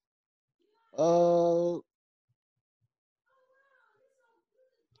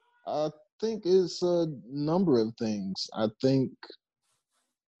 I think it's a number of things. I think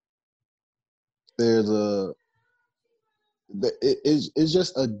it's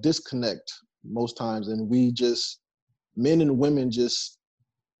just a disconnect most times, and men and women just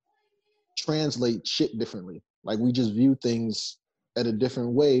translate shit differently. Like we just view things at a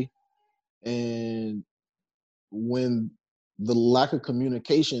different way, and when the lack of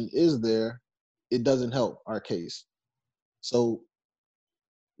communication is there, it doesn't help our case. So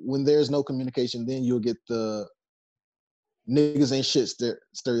when there's no communication, then you'll get the niggas ain't shit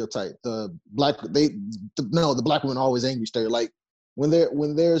stereotype. The black women are always angry stereotype. Like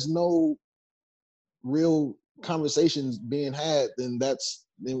when there's no real conversations being had, then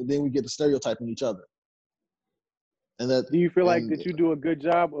we get the stereotyping each other. And that, do you feel like that you do a good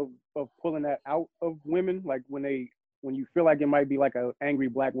job of pulling that out of women? Like when you feel like it might be like an angry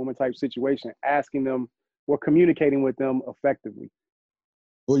black woman type situation, asking them or communicating with them effectively?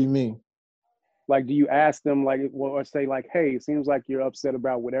 What do you mean? Like, do you ask them or say like, hey, it seems like you're upset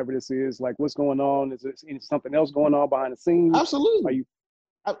about whatever this is. Like, what's going on? Is something else going on behind the scenes? Absolutely.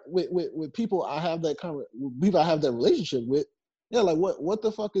 With people I have that relationship with, Yeah, like what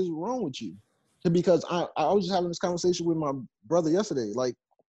the fuck is wrong with you? Because I was just having this conversation with my brother yesterday. Like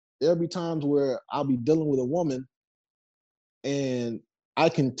there'll be times where I'll be dealing with a woman and I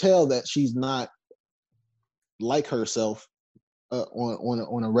can tell that she's not like herself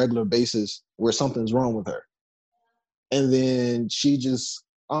on a regular basis, where something's wrong with her. And then she just,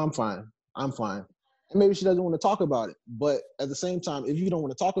 oh, I'm fine. And maybe she doesn't want to talk about it. But at the same time, if you don't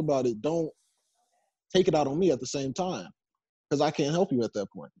want to talk about it, don't take it out on me at the same time, because I can't help you at that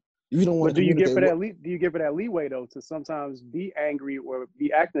point. If you don't want to communicate. Do you give her that leeway though to sometimes be angry or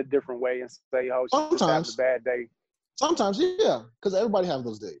be acting a different way and say, "Oh, she's just having a bad day"? Sometimes, yeah, because everybody have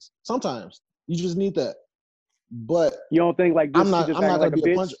those days. Sometimes you just need that. But you don't think like this? I'm not gonna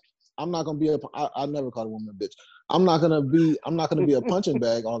be a punch. I'm not gonna be I never call a woman a bitch. I'm not gonna be a punching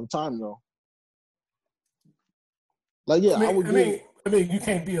bag all the time though. Like yeah, I mean, you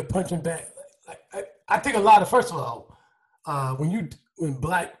can't be a punching bag. I think a lot of, first of all, when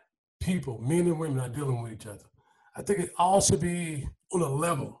black people, men and women, are dealing with each other, I think it all should be on a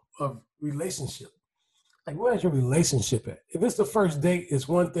level of relationship. Like, where's your relationship at? If it's the first date, it's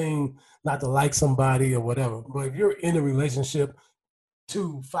one thing not to like somebody or whatever. But if you're in a relationship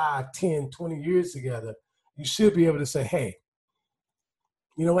 2, 5, 10, 20 years together, you should be able to say, hey,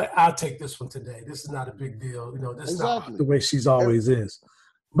 you know what? I'll take this one today. This is not a big deal. You know, this is not the way she's always is.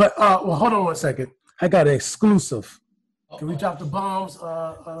 But, well, hold on one second. I got an exclusive. Can we drop the bombs,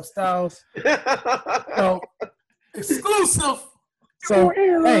 Styles? Exclusive. So,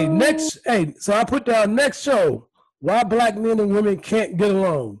 so I put down next show, why black men and women can't get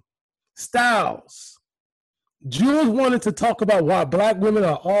along. Styles. Jules wanted to talk about why black women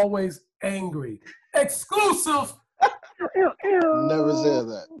are always angry. Exclusive. Never said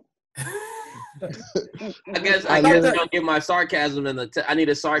that. I guess I don't get my sarcasm in the. I need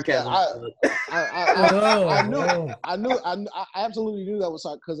a sarcasm. I absolutely knew that was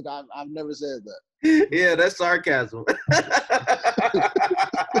sarcasm because I've never said that. Yeah, that's sarcasm.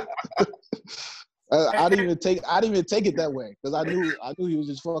 I didn't even take it that way because I knew he was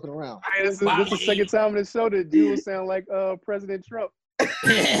just fucking around. This is the second time in the show that Jules sound like President Trump.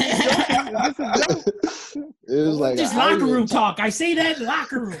 It was like just locker room talk. I say that in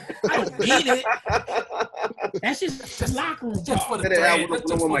locker room. I don't mean it. That's just locker room talk. For the thread. With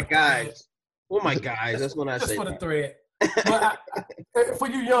my guys. With my guys. That's when I say. Just for the thread. But for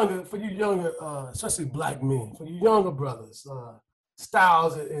you younger, especially black men, for you younger brothers,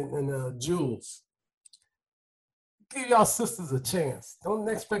 Styles and Jules, give y'all sisters a chance. Don't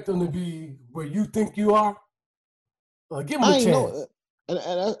expect them to be where you think you are. Give them a chance.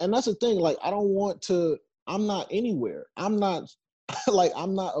 And that's the thing. Like, I don't want to. I'm not anywhere. I'm not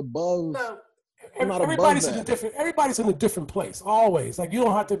above. No, everybody's in a different place. Always. Like, you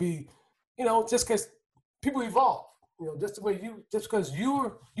don't have to be. Just because people evolve. Just the way just because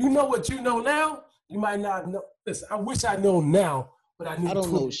you know what you know now, you might not know. Listen, I wish I know now, but I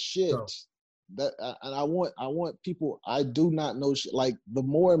don't know shit. So. And I want people. I do not know shit. Like, the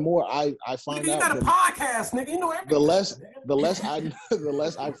more and more I find out. You got a podcast, nigga. You know everything. The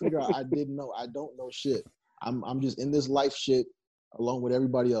less I figure out I didn't know. I don't know shit. I'm just in this life shit along with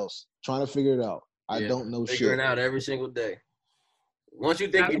everybody else, trying to figure it out. I don't know shit. Figuring out every single day. Once you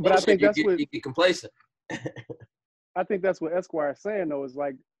think you know shit, you get complacent. I think that's what Esquire is saying, though, is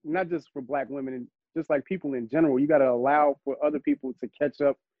like, not just for black women, and just like people in general, you got to allow for other people to catch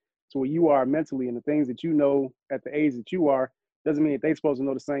up to where you are mentally, and the things that you know at the age that you are doesn't mean that they're supposed to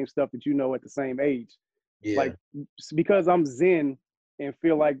know the same stuff that you know at the same age. Yeah. Like, because I'm zen and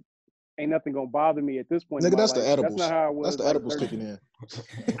feel like ain't nothing gonna bother me at this point. Nigga, that's the edibles. That's not how I was. That's the edibles kicking in.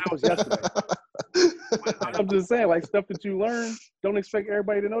 That was yesterday. I'm just saying, like, stuff that you learn, don't expect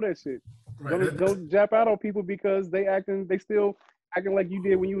everybody to know that shit. Right. Don't jap out on people because they still acting like you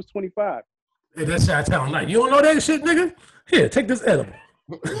did when you was 25. Hey, that's Chitown. Like, you don't know that shit, nigga? Here, take this edible.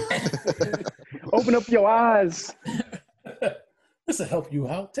 Open up your eyes. This will help you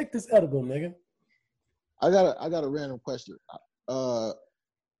out. Take this edible, nigga. I got a random question. Do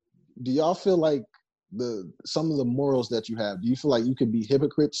y'all feel like some of the morals that you have, do you feel like you could be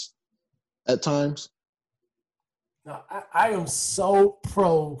hypocrites at times? No, I am so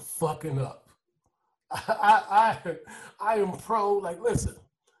pro fucking up. I am pro, like, listen,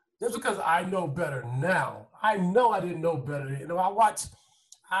 just because I know better now, I know I didn't know better.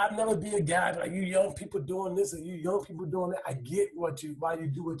 I'll never be a guy like, you young people doing this and you young people doing that. I get why you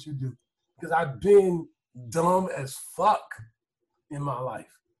do what you do. Because I've been dumb as fuck in my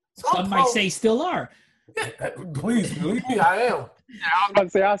life. So some might say still are. Yeah, please, believe me, I am. I was about to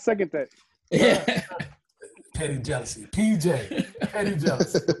say, I second that. Yeah. Petty jealousy. PJ. Petty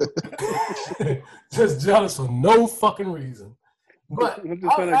jealousy. Just jealous for no fucking reason. But I'm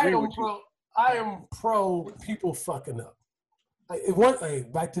just trying to agree with you. I am pro people fucking up.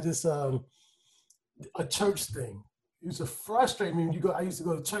 Back to this a church thing. It used to frustrate me when I used to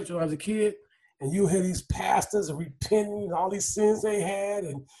go to church when I was a kid, and you hear these pastors repenting and all these sins they had,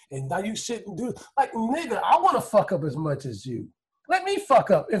 and now you shouldn't do it. Like, nigga, I want to fuck up as much as you. Let me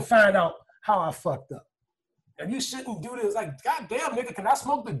fuck up and find out how I fucked up. And you shouldn't do this. Like, goddamn, nigga, can I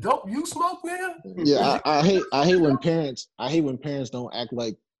smoke the dope you smoke, nigga? Yeah, I hate when parents don't act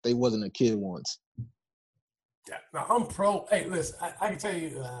like they wasn't a kid once. Yeah, now I'm pro. Hey, listen, I can tell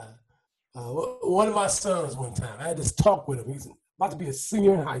you, one of my sons one time, I had this talk with him. He's about to be a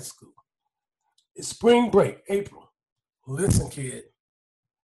senior in high school. It's spring break, April. Listen, kid,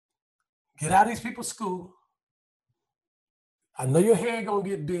 get out of these people's school. I know your hair gonna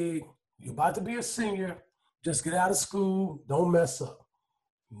get big. You're about to be a senior. Just get out of school. Don't mess up.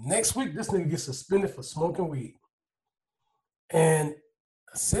 Next week, this nigga gets suspended for smoking weed. And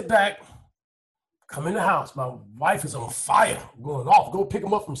I sit back, come in the house. My wife is on fire, going off. Go pick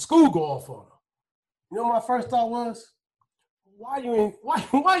him up from school, go off on her. You know what my first thought was? Why you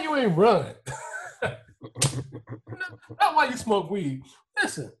ain't run? Not why you smoke weed.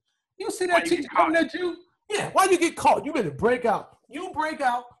 Listen, you see that teacher coming at you? Yeah, why you get caught? You better break out. You break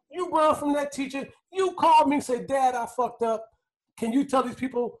out. You run from that teacher. You call me and say, Dad, I fucked up. Can you tell these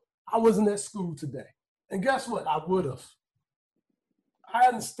people I wasn't at school today? And guess what? I would have. I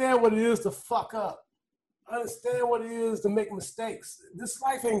understand what it is to fuck up. I understand what it is to make mistakes. This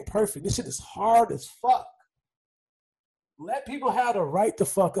life ain't perfect. This shit is hard as fuck. Let people have the right to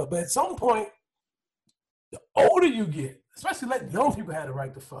fuck up. But at some point, the older you get, especially let young people have the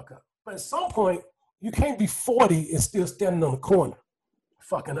right to fuck up. But at some point, you can't be 40 and still standing on the corner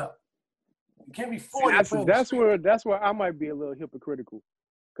fucking up. You can't be 40. See, that's where I might be a little hypocritical.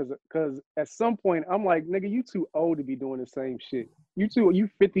 Cause at some point I'm like, nigga, you too old to be doing the same shit. You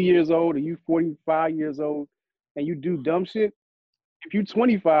 50 years old or you 45 years old and you do dumb shit. If you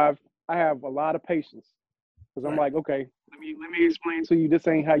 25, I have a lot of patience. Cause I'm like, okay, let me explain to you, this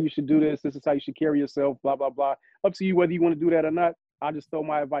ain't how you should do this. This is how you should carry yourself, blah, blah, blah. Up to you whether you want to do that or not. I'll just throw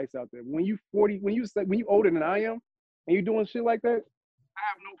my advice out there. When you 40, when you older than I am and you doing shit like that, I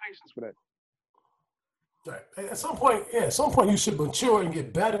have no patience for that. Right. At some point you should mature and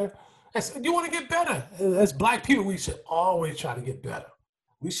get better. You want to get better. As Black people, we should always try to get better.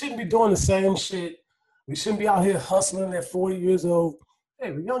 We shouldn't be doing the same shit. We shouldn't be out here hustling at 40 years old. Hey,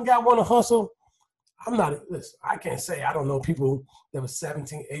 if a young guy want to hustle, listen, I can't say I don't know people that were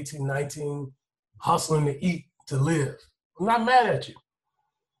 17, 18, 19 hustling to eat, to live. I'm not mad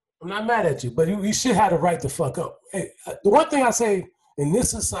at you. But we should have the right to fuck up. Hey, the one thing I say in this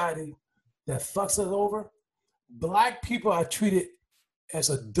society that fucks us over, Black people are treated as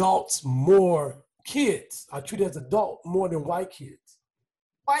adults more. Kids are treated as adults more than white kids.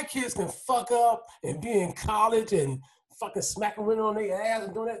 White kids can fuck up and be in college and fucking smacking women on their ass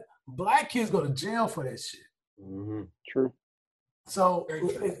and doing that. Black kids go to jail for that shit. Mm-hmm. True. So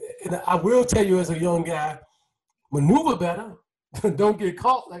and I will tell you as a young guy, maneuver better. Don't get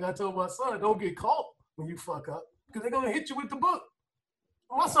caught. Like I told my son, don't get caught when you fuck up because they're going to hit you with the book.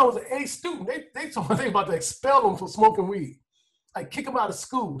 My son was an A student. They told me they about to expel him for smoking weed. Like kick him out of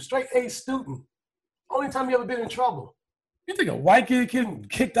school. Straight A student. Only time he ever been in trouble. You think a white kid getting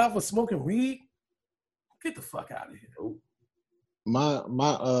kicked out for smoking weed? Get the fuck out of here. My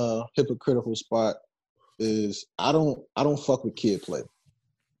hypocritical spot is I don't fuck with kid play.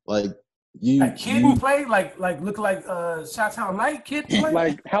 Like kid play? Like look like Chitown night kid play?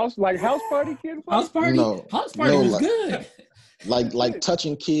 Like house party kid play? House party? No, House party was good. Like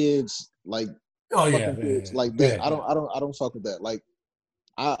touching kids, like kids, like that. Yeah. I don't fuck with that. Like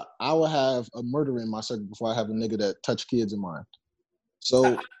I will have a murderer in my circle before I have a nigga that touch kids in mine.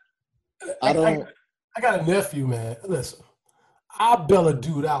 So I got a nephew, man. Listen, I'll bail a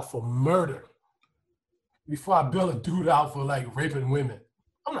dude out for murder before I bail a dude out for like raping women.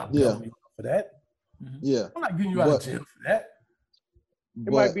 I'm not bailing you out for that. Yeah. I'm not getting you out of jail for that.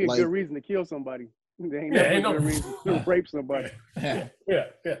 It might be a good reason to kill somebody. Ain't no good reason to rape somebody. Yeah.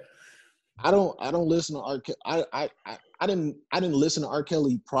 I don't listen to R. Kelly. I didn't listen to R.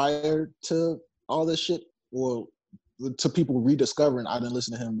 Kelly prior to all this shit, or to people rediscovering. I didn't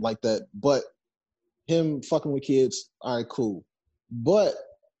listen to him like that. But him fucking with kids, all right, cool. But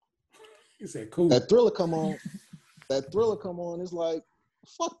you said cool. That Thriller come on is like,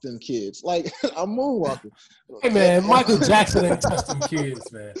 fuck them kids. Like I'm moonwalking. Hey man, Michael Jackson ain't touched them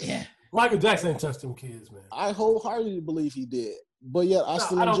kids, man. Yeah. Michael Jackson ain't touched them kids, man. I wholeheartedly believe he did, but yet I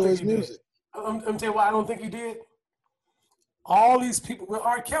still enjoy his music. I'm telling you why I don't think he did. All these people with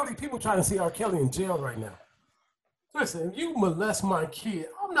R. Kelly, people trying to see R. Kelly in jail right now. Listen, if you molest my kid,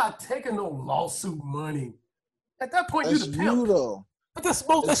 I'm not taking no lawsuit money. At that point, That's you the pimp. you though. But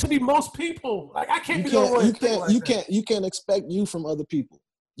that should be most people. Like I can't be the one you can't expect you from other people.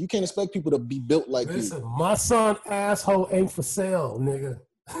 You can't expect people to be built like you. Listen, my son asshole ain't for sale, nigga.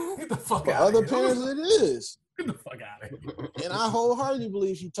 Get the fuck out of here. Other parents, it is. Get the fuck out of here. And I wholeheartedly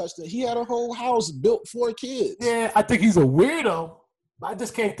believe he touched it. He had a whole house built for kids. Yeah, I think he's a weirdo. I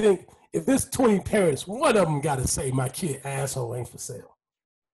just can't think. If there's 20 parents, one of them got to say my kid asshole ain't for sale.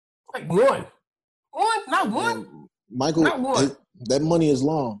 Like one. Not one. Michael, not one. That money is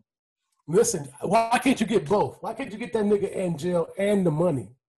long. Listen, why can't you get both? Why can't you get that nigga in jail and the money?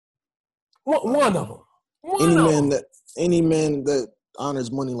 One of them. Any man that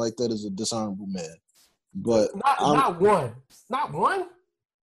honors money like that is a dishonorable man. But not one. Not one?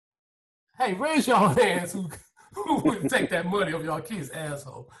 Hey, raise your hands who would take that money off y'all kids'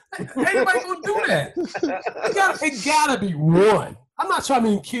 asshole. Ain't nobody gonna do that. It gotta be one. I'm not sure how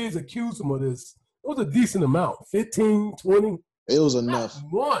many kids accuse him of this. It was a decent amount. 15, 20. It was enough.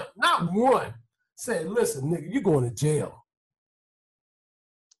 Not one. Said, listen, nigga, you going to jail.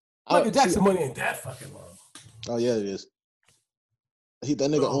 Michael Jackson money ain't that fucking long. Oh, yeah, it is.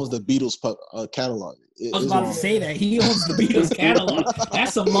 That nigga owns the Beatles catalog. I was about to say that. He owns the Beatles catalog.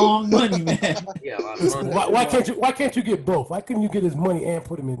 That's some long money, man. Yeah, a lot of money. Why can't you get both? Why couldn't you get his money and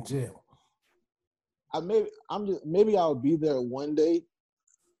put him in jail? Maybe I'll be there one day,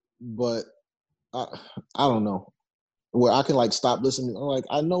 but I don't know. Where I can like stop listening. I'm like,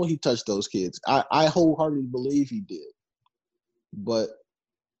 I know he touched those kids. I wholeheartedly believe he did. But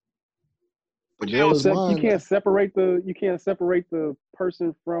you can't separate the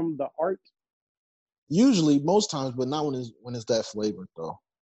person from the art. Usually, most times, but not when it's that flavored though.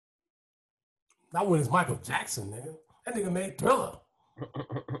 Not when it's Michael Jackson, nigga. That nigga made Thriller.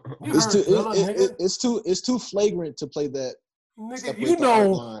 It's too flagrant to play that. Nigga,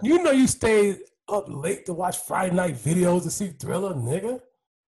 you know you stayed up late to watch Friday night videos to see Thriller, nigga.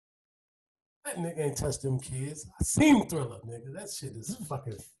 That nigga ain't touched them kids. I seen Thriller, nigga. That shit is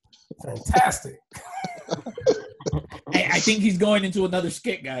fucking fantastic. I think he's going into another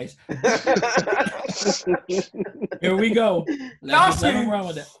skit, guys. Here we go. Y'all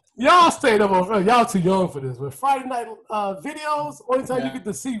stayed up on. Y'all too young for this. But Friday night videos, only time you get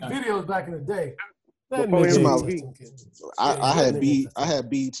to see videos back in the day. That I had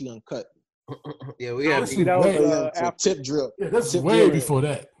BET Uncut. Yeah, we had Tip Drill. Yeah, that's way before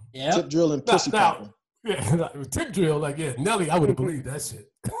that. Yeah, Tip Drill and Pussy Poppin'. Yeah, Tip Drill, like Nelly, I would have believed that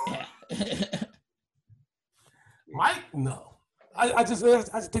shit. Mike, no. I just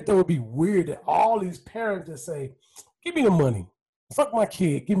think that would be weird that all these parents just say, "Give me the money, fuck my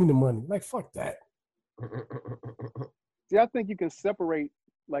kid, give me the money." Like fuck that. See, I think you can separate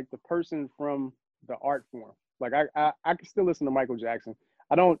like the person from the art form. Like I can still listen to Michael Jackson.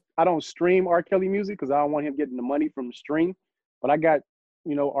 I don't stream R. Kelly music because I don't want him getting the money from the stream. But I got,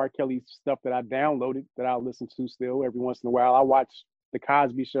 R. Kelly stuff that I downloaded that I'll listen to still every once in a while. I watch the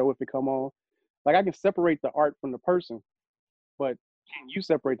Cosby Show if it come on. Like I can separate the art from the person, but can you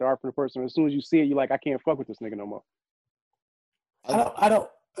separate the art from the person? As soon as you see it, you're like, I can't fuck with this nigga no more. I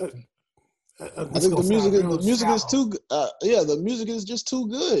think the music is too good. The music is just too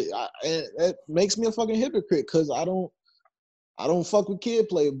good. And it makes me a fucking hypocrite because I don't fuck with kid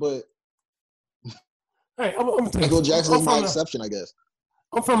play, but hey, I'm gonna tell you, Michael Jackson is my exception, I guess.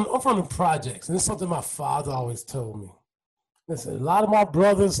 I'm from the projects, and it's something my father always told me. Listen, a lot of my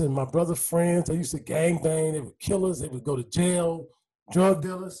brothers and my brother friends, they used to gangbang. They were killers. They would go to jail, drug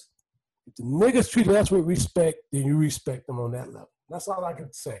dealers. If the niggas treated us with respect, then you respect them on that level. That's all I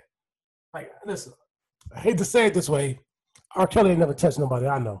can say. Like, listen, I hate to say it this way. R. Kelly ain't never touched nobody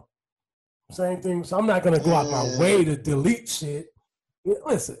I know. Same thing. So I'm not going to go out my way to delete shit.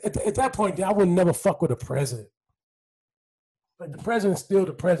 Listen, at that point, I would never fuck with a president. But the president's still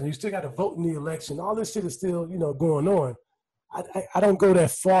the president. You still got to vote in the election. All this shit is still, going on. I don't go that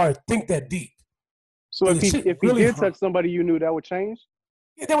far, think that deep. So if he did touch somebody you knew, that would change?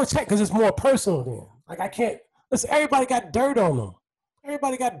 Yeah, that would change because it's more personal then. Like I can't, listen, everybody got dirt on them.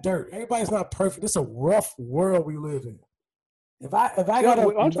 Everybody got dirt. Everybody's not perfect. It's a rough world we live in. What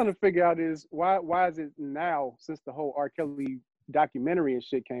I'm trying to figure out is why is it now, since the whole R. Kelly documentary and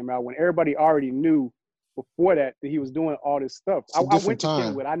shit came out, when everybody already knew before that he was doing all this stuff? I went to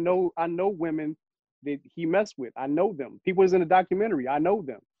Kenwood. I know women that he messed with. I know them. People was in the documentary. I know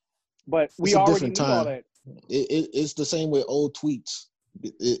them. But we already knew all that. It's the same with old tweets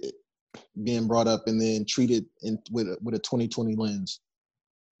being brought up and then treated with a 2020 lens.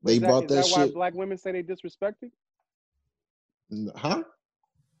 They brought that shit. Is that why black women say they disrespected? Huh?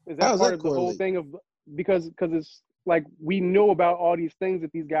 Is that part of the whole thing of because it's like we know about all these things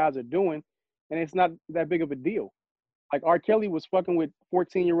that these guys are doing, and it's not that big of a deal. Like R. Kelly was fucking with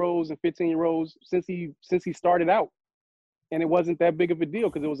 14-year-olds and 15-year-olds since he started out, and it wasn't that big of a deal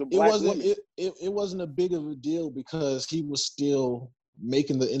because it was a black woman. It wasn't a big of a deal because he was still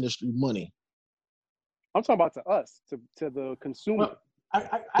making the industry money. I'm talking about to us, to the consumer.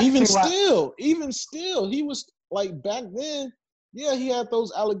 Well, even still, he was like back then. Yeah, he had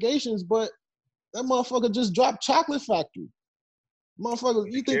those allegations, but that motherfucker just dropped Chocolate Factory. Motherfucker,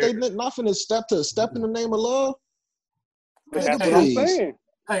 you think they not finna step in the name of love? That's what I'm saying.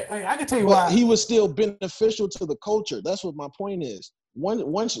 Hey, I can tell you but why. He was still beneficial to the culture. That's what my point is.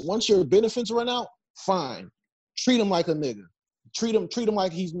 Once your benefits run out, fine. Treat him like a nigga. Treat him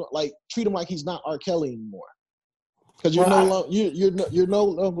like he's not R. Kelly anymore. Because you're no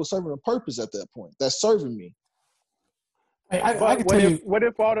longer serving a purpose at that point. That's serving me. What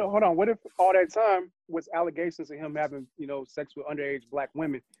if all that time was allegations of him having, sex with underage black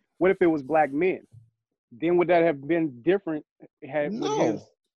women? What if it was black men? Then would that have been different? No.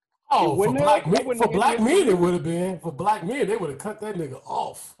 For black men, it would have been. For black men, they would have cut that nigga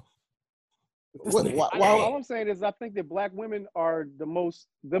off. All I'm saying is I think that black women are the most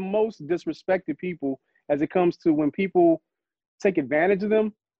disrespected people as it comes to when people take advantage of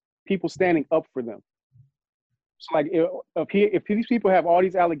them, people standing up for them. So like if these people have all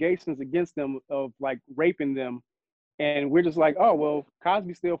these allegations against them of like raping them, and we're just like, oh well,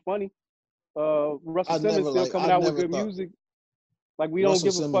 Cosby's still funny, Russell Simmons still coming out with good music, like we don't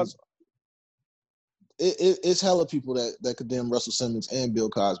give a fuck. It's hella people that condemn Russell Simmons and Bill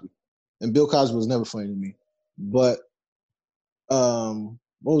Cosby, and Bill Cosby was never funny to me. But what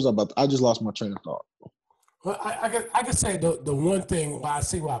was I about? I just lost my train of thought. Well, I can say the one thing why I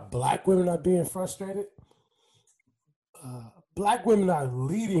see why black women are being frustrated. Black women are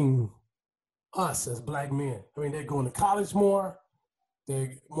leading us as black men. I mean, they're going to college more.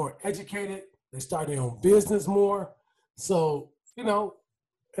 They're more educated. They start their own business more. So,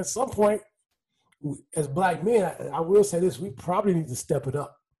 at some point, as black men, I will say this, we probably need to step it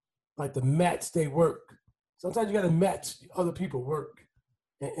up. Like to match their work. Sometimes you got to match other people's work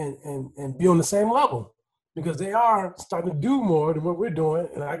and be on the same level because they are starting to do more than what we're doing.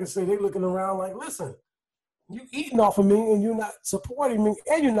 And I can say they're looking around like, listen, you eating off of me and you're not supporting me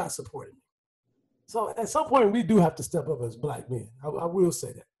and you're not supporting me. So at some point we do have to step up as black men. I will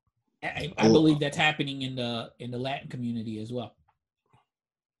say that. I believe that's happening in the Latin community as well.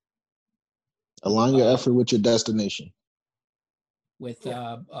 Align your effort with your destination. With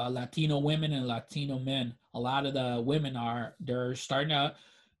Latino women and Latino men, a lot of the women they're starting to,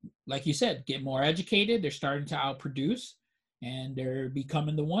 like you said, get more educated. They're starting to outproduce, and they're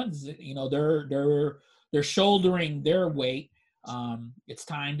becoming the ones. They're shouldering their weight. It's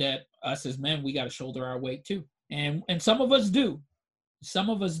time that us as men, we got to shoulder our weight too. And some of us do.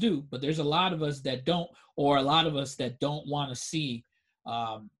 Some of us do, but there's a lot of us that don't, or a lot of us that don't want to see,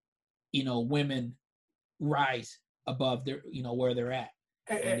 women rise above their, where they're at.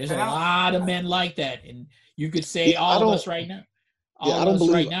 And there's a lot of men like that. And you could say all of us right now,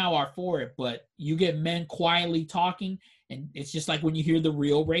 now are for it, but you get men quietly talking, and it's just like when you hear the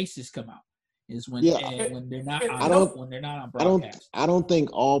real racists come out. Is when they're not on broadcast. I don't think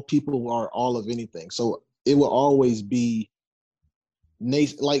all people are all of anything. So it will always be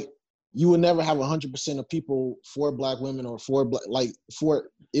like you would never have 100% of people for black women or for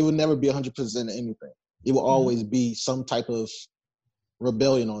it would never be 100% of anything. It will always be some type of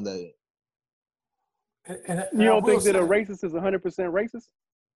rebellion on that. And you don't think that a racist is 100% racist?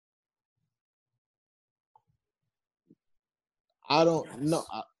 I don't know.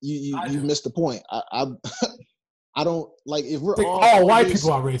 You missed the point. I don't like if we're all white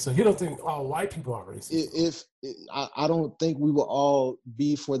people are racist. You don't think all white people are racist? I don't think we will all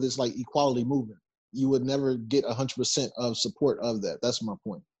be for this like equality movement. You would never get 100% of support of that. That's my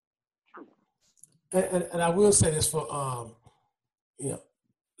point. And I will say this for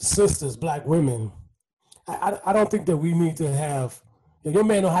sisters, black women. I don't think that we need to have your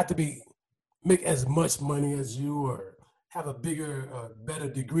man don't have to make as much money as you or have a bigger, better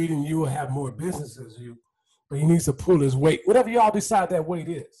degree than you or have more business as you, but he needs to pull his weight. Whatever y'all decide that weight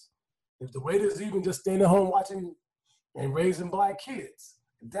is. If the weight is even just staying at home watching and raising black kids,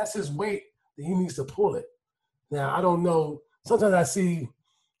 if that's his weight, then he needs to pull it. Now, I don't know. Sometimes I see...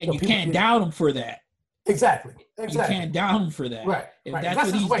 And you can't down him for that. Exactly. You can't down him for that. Right. If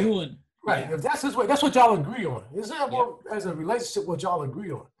that's what he's doing. Right. Yeah. If that's his weight, that's what y'all agree on. Is that as a relationship what y'all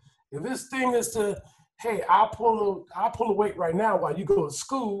agree on? If this thing is to... Hey, I'll pull a weight right now while you go to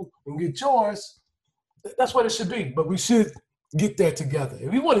school and get yours. That's what it should be. But we should get there together.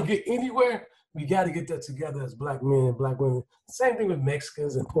 If we want to get anywhere, We got to get that together as black men and black women. Same thing with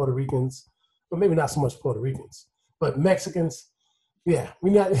Mexicans and Puerto Ricans, but maybe not so much Puerto Ricans, but Mexicans. Yeah,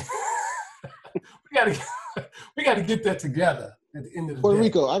 we got to get that together at the end of the Puerto day.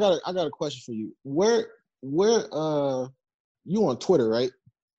 Rico, I got a question for you. Where you on Twitter, right?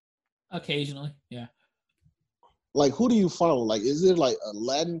 Occasionally, yeah. Like, who do you follow? Like, is there like a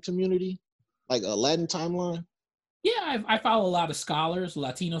Latin community, like a Latin timeline? Yeah, I follow a lot of scholars,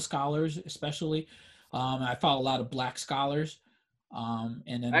 Latino scholars especially. I follow a lot of Black scholars.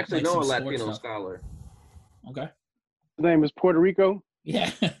 And then I actually know a Latino stuff. scholar. Okay. His name is Puerto Rico.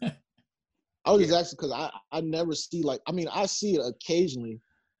 Yeah. I was just asking because I never see I see it occasionally,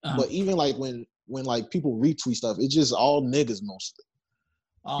 but even like when like people retweet stuff, it's just all niggas mostly.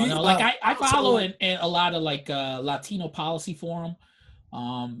 Oh no, like I follow in a lot of like Latino policy forum,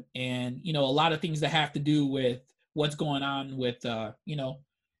 and a lot of things that have to do with what's going on with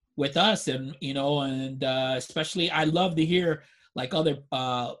with us, and and especially I love to hear like other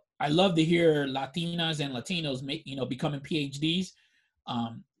I love to hear Latinas and Latinos becoming PhDs.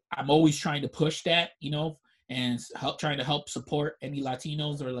 I'm always trying to push that, and trying to help support any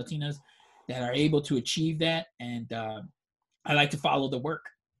Latinos or Latinas that are able to achieve that. And I like to follow the work.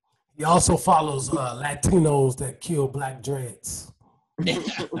 He also follows Latinos that kill black dreads.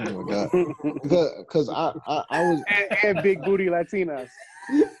 Oh my God. Because I was and big booty Latinas.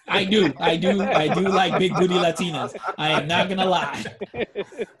 I do like big booty Latinas. I am not gonna lie.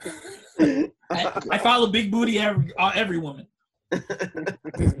 I follow big booty every woman.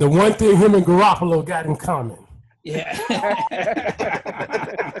 The one thing him and Garoppolo got in common. Yeah.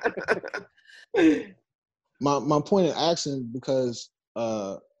 my point in asking because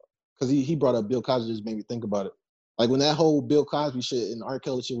he brought up Bill Cosby, just made me think about it. Like when that whole Bill Cosby shit and R.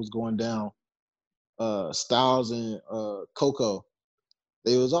 Kelly shit was going down, Styles and Coco,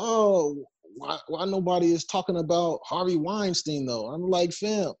 they was why nobody is talking about Harvey Weinstein though? I'm like,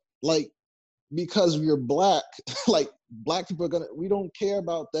 fam, like because you're black, like black people are we don't care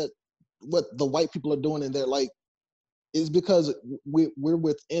about that what the white people are doing, and they're like, it's because we're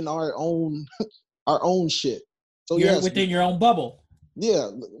within our own shit. So you're within your own bubble. Yeah,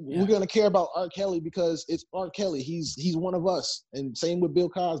 we're gonna care about R. Kelly because it's R. Kelly. He's one of us, and same with Bill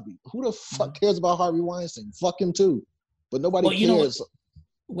Cosby. Who the fuck cares about Harvey Weinstein? Fuck him too, but nobody cares.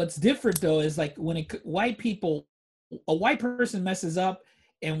 What's different though is like when a white person messes up,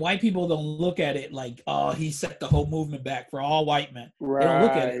 and white people don't look at it like, oh, he set the whole movement back for all white men. Right. They don't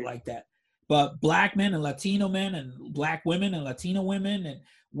look at it like that. But black men and Latino men and black women and Latino women, and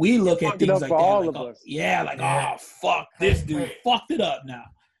we look at things like that. All like, of us. Yeah, like, oh, fuck, this dude fucked it up now.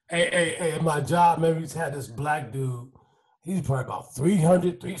 Hey, at my job, maybe we had this black dude. He's probably about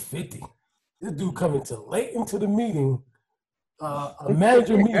 300, 350. This dude coming late into the meeting, a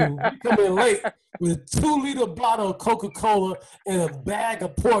manager meeting. He come in late with a 2-liter bottle of Coca-Cola and a bag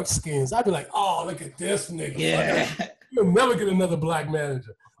of pork skins. I'd be like, oh, look at this nigga. Yeah. You'll never get another black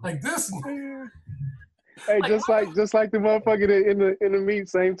manager. Like this. Hey, just like the motherfucker in the meet,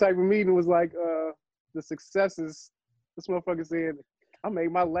 same type of meeting was like the successes. This motherfucker said, I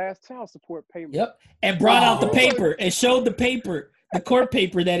made my last child support payment. Yep. And brought out the paper and showed the paper, the court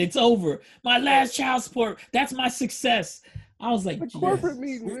paper that it's over. My last child support, that's my success. I was like, the corporate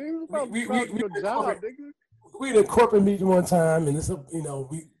meeting, man. We in a corporate meeting one time, and this,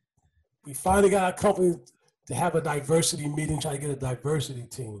 we finally got our company to have a diversity meeting, try to get a diversity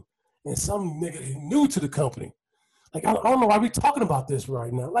team. And some nigga new to the company. Like, I don't know why we talking about this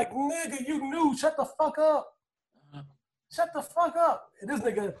right now. Like, nigga, you knew. Shut the fuck up. Shut the fuck up. And this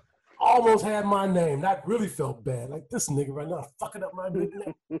nigga almost had my name. That really felt bad. Like, this nigga right now fucking up my big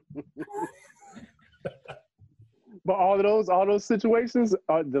name. But all those situations,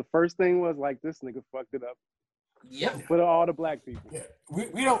 the first thing was like, this nigga fucked it up. Yep. For all the black people. Yeah.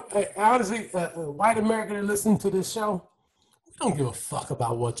 We don't, honestly, white America that listen to this show, we don't give a fuck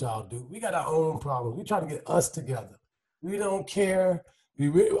about what y'all do. We got our own problems. We try to get us together. We don't care.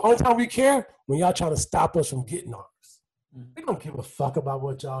 Only time we care when y'all trying to stop us from getting ours. We don't give a fuck about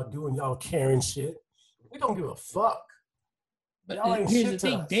what y'all do and y'all caring shit. We don't give a fuck. But here's the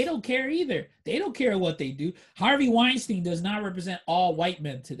thing. They don't care either. They don't care what they do. Harvey Weinstein does not represent all white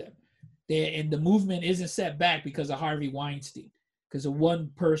men to them. And the movement isn't set back because of Harvey Weinstein, because of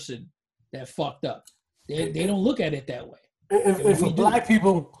one person that fucked up. They don't look at it that way. And for black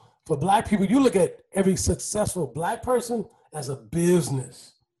people, you look at every successful black person as a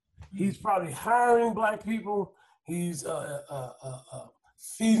business. He's probably hiring black people. He's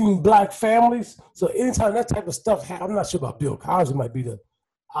feeding black families. So anytime that type of stuff happens, I'm not sure about Bill Cosby, might be the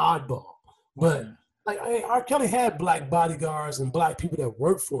oddball. But like R. Kelly had black bodyguards and black people that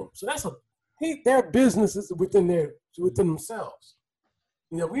work for him. So their business is within themselves.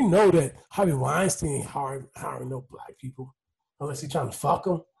 You know, we know that Harvey Weinstein ain't hiring no black people unless he's trying to fuck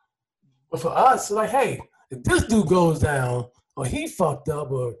them. But for us, it's like, hey, if this dude goes down, or he fucked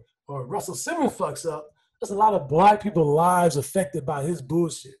up, or Russell Simmons fucks up, there's a lot of black people's lives affected by his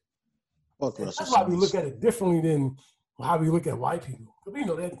bullshit. That's why we look at it differently than how we look at white people. Because we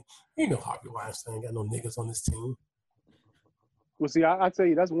know that, Harvey Weinstein ain't got no niggas on this team. Well, see, I tell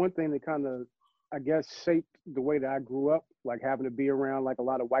you, that's one thing that kind of, I guess, shaped the way that I grew up, like having to be around like a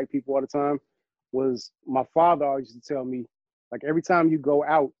lot of white people all the time, was my father always used to tell me, like, every time you go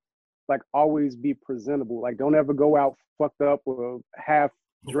out, like, always be presentable. Like, don't ever go out fucked up or half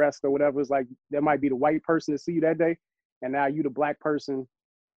dressed or whatever. It's like, there might be the white person to see you that day, and now you the black person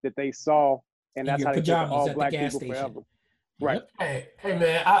that they saw, and that's how they get all black people forever. Right. Hey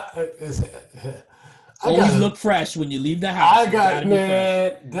man, always look fresh when you leave the house.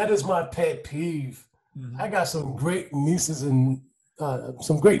 That is my pet peeve. I got some great nieces and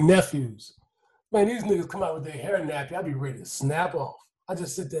some great nephews. Man, these niggas come out with their hair nappy, I be ready to snap off. I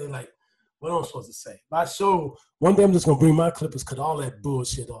just sit there like, what am I supposed to say? My show, one day I'm just gonna bring my clippers, cut all that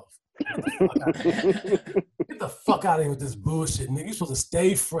bullshit off. Get the fuck out of here with this bullshit, nigga. You're supposed to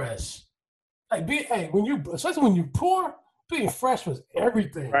stay fresh. Like, especially when you poor, being fresh was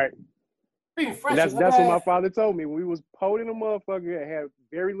everything. Right. Being fresh. That's what my father told me when we was potent a motherfucker. Had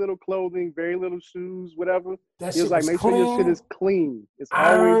very little clothing, very little shoes, whatever. He was like, make sure your shit is clean. It's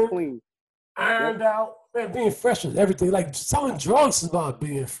always clean. Ironed out. Man, being fresh was everything. Like, selling drugs is about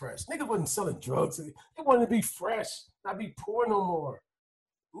being fresh. Niggas wasn't selling drugs. They wanted to be fresh, not be poor no more.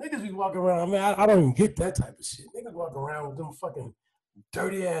 Niggas be walking around, man, I don't even get that type of shit. Niggas walk around with them fucking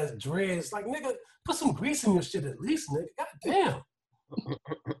dirty ass dreads. Like, nigga, put some grease in your shit at least, nigga. God damn.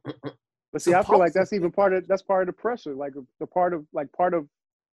 But see, I feel like that's even part of the pressure. Like part of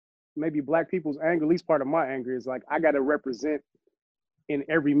maybe black people's anger, at least part of my anger is like, I got to represent in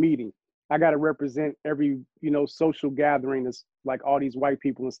every meeting. I got to represent every, social gathering that's like all these white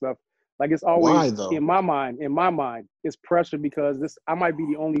people and stuff. Like, it's always in my mind, it's pressure because I might be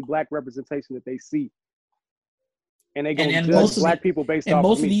the only black representation that they see. And they gonna judge black people based off of me. And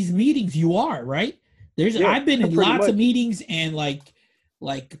most of these meetings you are, right? I've been in lots of meetings and like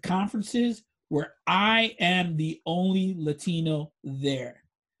conferences where I am the only Latino there,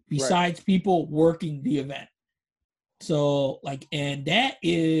 besides people working the event. So and that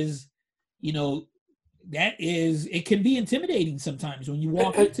is, it can be intimidating sometimes when you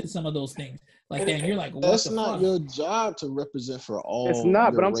walk into some of those things like that, and you're like, that's not your job to represent for all. It's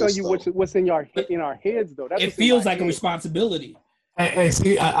not, but I'm telling you what's in our heads though. It feels like a responsibility. Hey,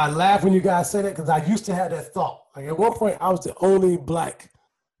 see, I laugh when you guys say that because I used to have that thought. Like, at one point, I was the only black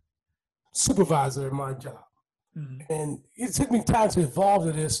supervisor in my job. Mm-hmm. And it took me time to evolve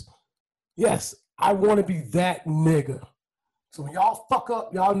to this. Yes, I want to be that nigga. So when y'all fuck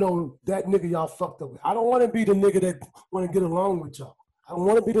up, y'all know that nigga y'all fucked up with. I don't want to be the nigga that want to get along with y'all. I don't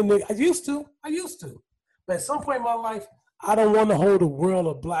want to be the nigga. I used to. But at some point in my life, I don't want to hold the world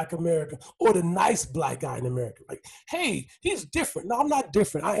of black America or the nice black guy in America. Like, hey, he's different. No, I'm not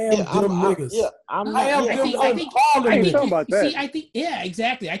different. I am them niggas.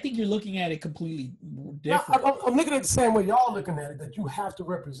 Exactly. I think you're looking at it completely different. I'm looking at it the same way y'all looking at it, that you have to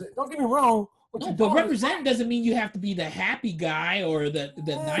represent. Don't get me wrong. But represent doesn't mean you have to be the happy guy or the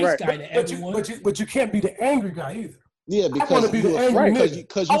nice guy to everyone. But you can't be the angry guy either. Yeah, because I want to be the angry nigga.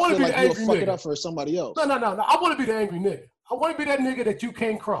 Because you feel like you'll fuck it up for somebody else. No. I want to be the angry nigga. I want to be that nigga that you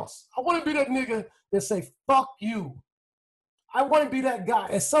can't cross. I want to be that nigga that say, fuck you. I want to be that guy.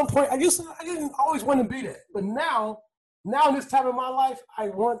 At some point, I didn't always want to be that. But now in this time of my life, I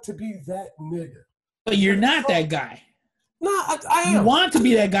want to be that nigga. But you're not that guy. No, I am. You want to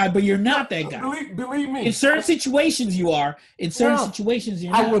be that guy, but you're not that guy. Believe me. In certain situations, you are. In certain situations,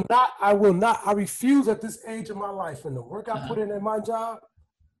 you're not. I will not. I refuse at this age of my life and the work I put in at my job,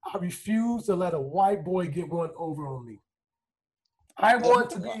 I refuse to let a white boy get one over on me. I want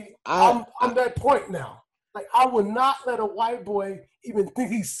to be, I'm that point now. Like, I will not let a white boy even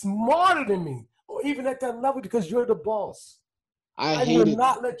think he's smarter than me or even at that level because you're the boss. I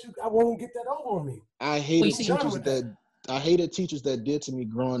won't get that over on me. I hated teachers that did to me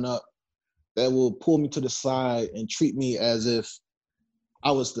growing up, that will pull me to the side and treat me as if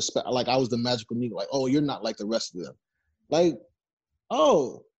I was the magical Negro. Like, oh, you're not like the rest of them. Like,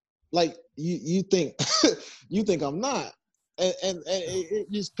 oh, like you think you think I'm not. And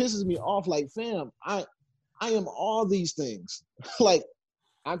it just pisses me off. Like, fam, I am all these things. Like,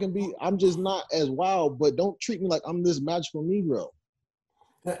 I'm just not as wild, but don't treat me like I'm this magical Negro.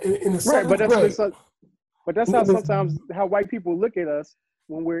 But that's how sometimes how white people look at us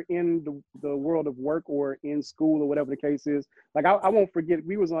when we're in the world of work or in school or whatever the case is. Like I won't forget,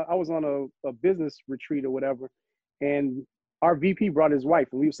 I was on a business retreat or whatever, and our VP brought his wife,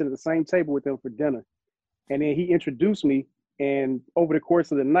 and we were sitting at the same table with them for dinner. And then he introduced me, and over the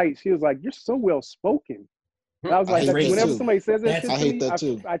course of the night, she was like, "You're so well spoken." I was like, whenever somebody says that shit to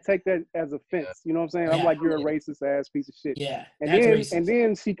me, I take that as offense. You know what I'm saying? I'm like, you're a racist ass piece of shit. Yeah. And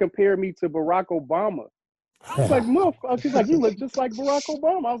then she compared me to Barack Obama. I was like, motherfucker. She's like, you look just like Barack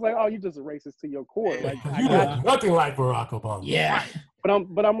Obama. I was like, oh, you just a racist to your core. Like, you look nothing like Barack Obama. Yeah.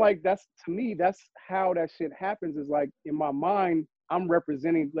 But I'm like, that's how that shit happens. Is like in my mind, I'm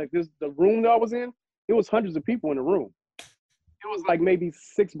representing like the room that I was in. It was hundreds of people in the room. It was like maybe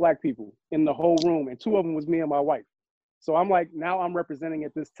 6 black people in the whole room, and 2 of them was me and my wife. So I'm like, now I'm representing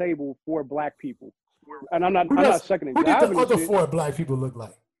at this table 4 black people, and I'm not shucking it. What did the other 4 black people look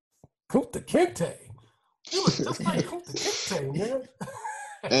like? Kunta Kinte. You look just like Kunta Kinte,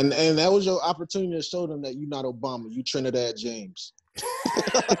 man. And that was your opportunity to show them that you're not Obama. You Trinidad James.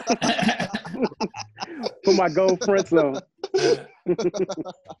 Put my gold fronts on.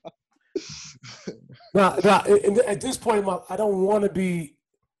 Now, at this point, I don't want to be.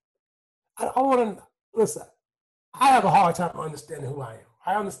 I want to listen. I have a hard time understanding who I am.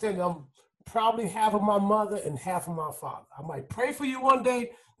 I understand that I'm probably half of my mother and half of my father. I might pray for you one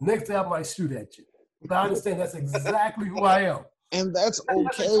day. Next day, I might shoot at you. But I understand that's exactly who I am. And that's okay.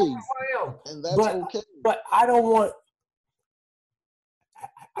 That's exactly who I am. And that's okay. But I don't want.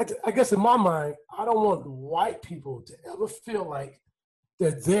 I guess in my mind, I don't want white people to ever feel like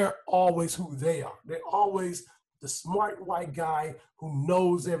that they're always who they are. They're always the smart white guy who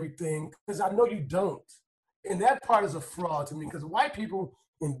knows everything, because I know you don't. And that part is a fraud to me, because white people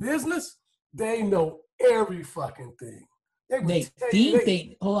in business, they know every fucking thing. They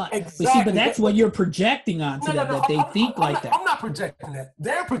think hold on. Exactly. But that's what you're projecting onto them, that they think like that. I'm not projecting that.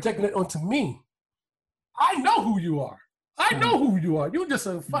 They're projecting it onto me. I know who you are. I know who you are. You're just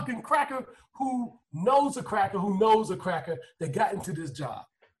a fucking cracker who knows a cracker who knows a cracker that got into this job.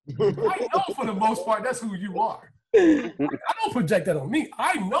 I know for the most part that's who you are. I don't project that on me.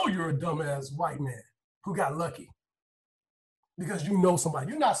 I know you're a dumbass white man who got lucky because you know somebody.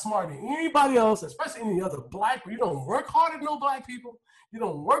 You're not smarter than anybody else, especially any other black. You don't work harder than no black people. You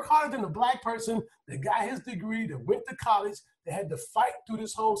don't work harder than a black person that got his degree, that went to college, that had to fight through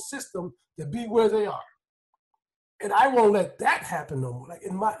this whole system to be where they are. And I won't let that happen no more. Like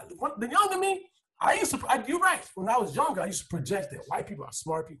the younger me, you're right. When I was younger, I used to project that white people are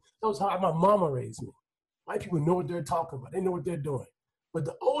smart people. That was how my mama raised me. White people know what they're talking about. They know what they're doing. But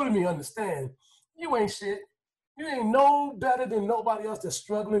the older me understand, you ain't shit. You ain't no better than nobody else that's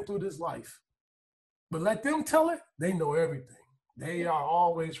struggling through this life. But let them tell it, they know everything. They are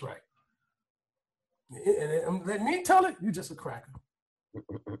always right. And let me tell it, you just a cracker.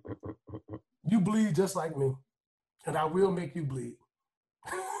 You bleed just like me. And I will make you bleed.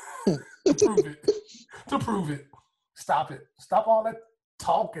 To prove it. Stop it. Stop all that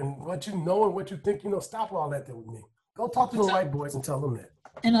talk and what you know and what you think you know. Stop all that with me. Go talk to the white boys and tell them that.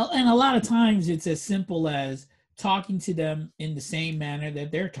 And a lot of times it's as simple as talking to them in the same manner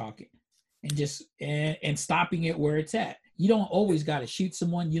that they're talking, and just and stopping it where it's at. You don't always got to shoot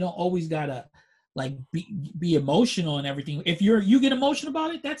someone. You don't always got to like be emotional and everything. If you get emotional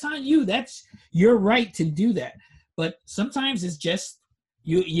about it, that's on you. That's your right to do that. But sometimes it's just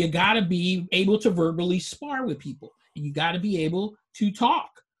you got to be able to verbally spar with people, and you got to be able to talk.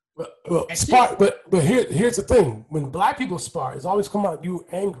 Well, spar. But here's the thing: when black people spar, it's always come out you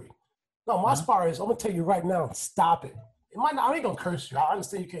angry. No, my spar is I'm gonna tell you right now, stop it. I ain't gonna curse you. I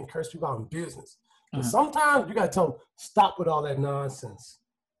understand you can't curse people out in business, but sometimes you gotta tell them stop with all that nonsense.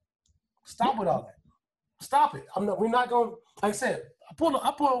 Stop with all that. Stop it. We're not gonna. Like I said, I pull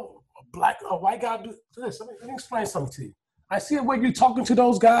a white guy do this. Let me explain something to you. I see the way you're talking to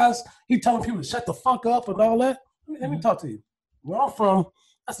those guys. He telling people to shut the fuck up and all that. Let me talk to you. Where I'm from,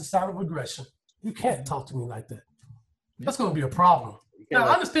 that's a sign of aggression. You can't talk to me like that. That's going to be a problem. Now,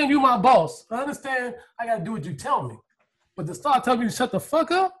 I understand you my boss. I understand I got to do what you tell me. But to start telling me to shut the fuck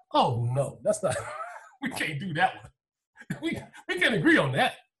up? Oh, no. That's not. We can't do that one. We can't agree on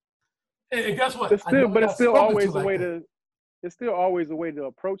that. And guess what? It's still always a way to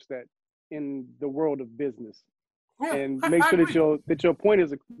approach that in the world of business. Yeah, and make sure that your point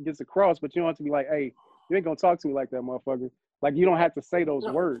gets across, but you don't have to be like, hey, you ain't going to talk to me like that, motherfucker. Like, you don't have to say those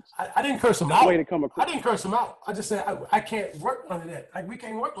words. I didn't curse him out. Way to come across. I didn't curse him out. I just said I can't work under that. Like, we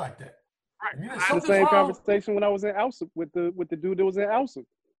can't work like that. Right. I had the same conversation when I was in Alsip with the dude that was in Alsip.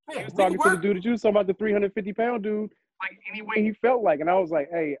 Yeah, he was talking to the dude that you was talking about, the 350-pound dude, like any way he felt like. And I was like,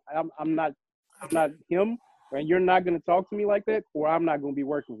 hey, I'm not him. And you're not going to talk to me like that, or I'm not going to be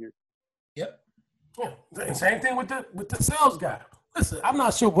working here. Yep. Yeah. Same thing with the sales guy. Listen, I'm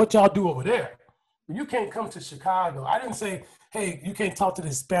not sure what y'all do over there. You can't come to Chicago. I didn't say, hey, you can't talk to the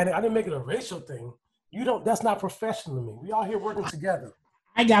Hispanic. I didn't make it a racial thing. You don't. That's not professional to me. We all here working together.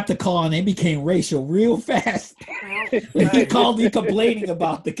 I got the call and it became racial real fast. He called me complaining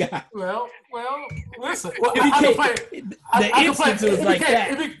about the guy. Well, listen. It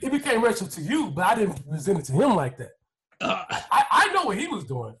became racial to you, but I didn't present it to him like that. I know what he was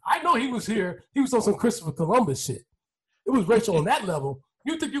doing. I know he was here. He was on some Christopher Columbus shit. It was racial on that level.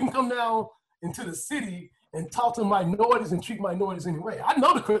 You think you can come down into the city and talk to minorities and treat minorities anyway? I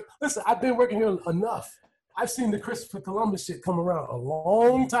know listen, I've been working here enough. I've seen the Christopher Columbus shit come around a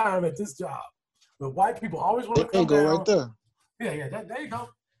long time at this job. But white people always want to come down. Right there. Yeah, there you go.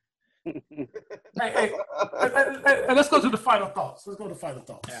 hey, let's go to the final thoughts.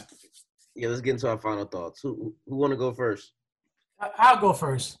 Yeah, let's get into our final thoughts. Who want to go first? I'll go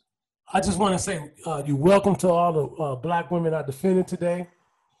first. I just want to say you're welcome to all the black women I defended today.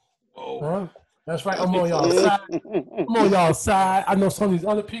 Oh, that's right. I'm on y'all side. I know some of these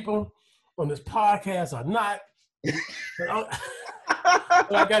other people on this podcast are not.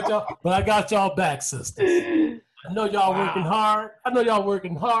 But I got y'all back, sisters. I know y'all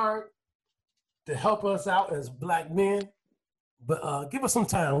working hard to help us out as black men. But give us some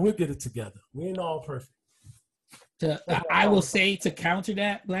time. We'll get it together. We ain't all perfect. I will say to counter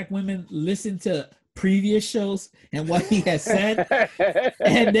that, black women, listen to previous shows and what he has said,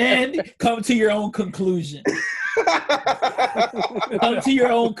 and then come to your own conclusion. Come to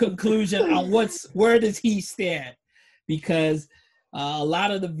your own conclusion on where does he stand, because a lot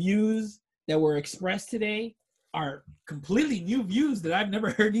of the views that were expressed today are completely new views that I've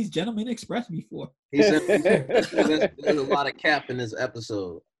never heard these gentlemen express before. He said there's a lot of cap in this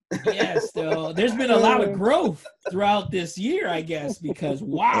episode. Yes, so there's been a lot of growth throughout this year, I guess, because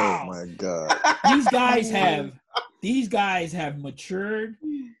wow, oh my God, these guys have matured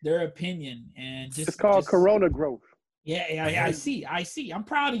their opinion and just. It's called Corona growth. Yeah, I see. I'm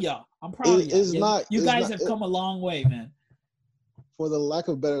proud of y'all. You guys have come a long way, man. For the lack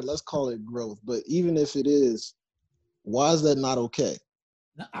of better, let's call it growth. But even if it is, why is that not okay?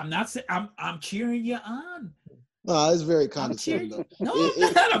 No, I'm not saying. I'm cheering you on. No, it's very condescending.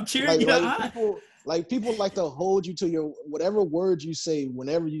 I'm cheering you on. People like to hold you to your whatever words you say.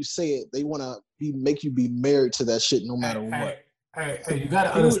 Whenever you say it, they want to make you be married to that shit, no matter what. Hey, you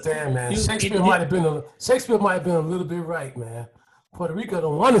gotta understand, man. Shakespeare might have been a little bit right, man. Puerto Rico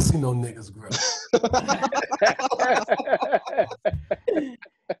don't want to see no niggas grow.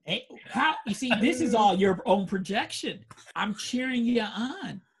 Hey, you see, this is all your own projection. I'm cheering you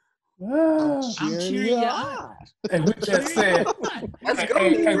on. I'm cheering you on. And with that said, let's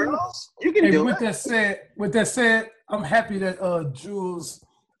go, girls. You can do it. With that said, I'm happy that Jules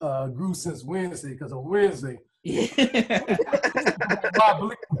grew since Wednesday, because on Wednesday,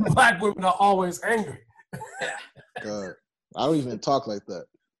 black women are always angry. God, I don't even talk like that.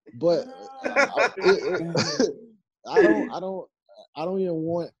 But I don't even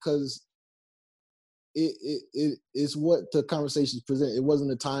want, because it's what the conversations present. It wasn't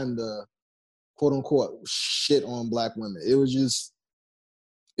the time to quote unquote shit on black women. We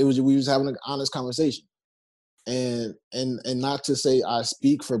was having an honest conversation, and not to say I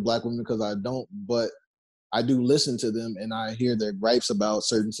speak for black women, because I don't, but I do listen to them and I hear their gripes about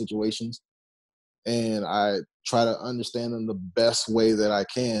certain situations, and I try to understand them the best way that I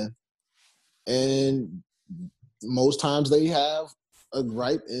can. And most times they have a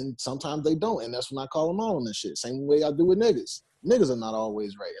gripe and sometimes they don't. And that's when I call them out on this shit. Same way I do with niggas. Niggas are not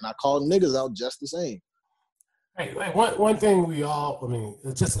always right. And I call niggas out just the same. Hey, one thing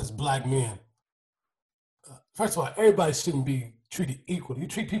it's just as black men. First of all, everybody shouldn't be treated equally. You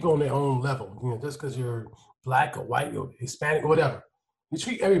treat people on their own level. Just because you're black or white or Hispanic or whatever. You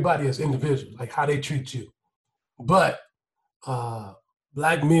treat everybody as individuals, like how they treat you. But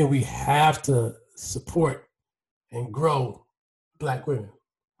black men, we have to support and grow black women,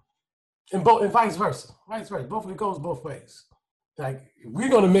 and vice versa. Both it goes both ways. Like, if we're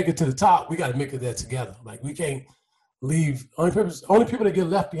gonna make it to the top, we got to make it there together. Like, we can't leave. Only people that get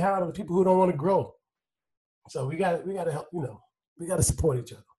left behind are the people who don't want to grow. So we got to help. We got to support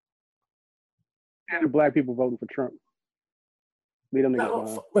each other. And the black people voting for Trump. Leave them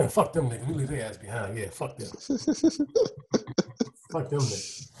niggas behind. Fuck them niggas. We leave their ass behind. Yeah, fuck them. Fuck them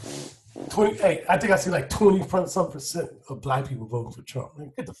niggas. I think I see like 20% of black people voting for Trump.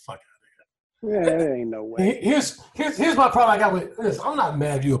 Man, get the fuck out of here. Yeah, there ain't no way. Here's my problem I got with this. I'm not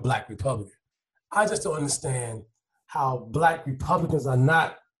mad you're a black Republican. I just don't understand how black Republicans are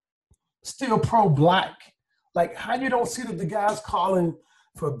not still pro-black Like, how you don't see that the guys calling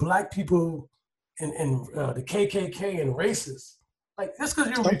for black people and the KKK and racists? Like, just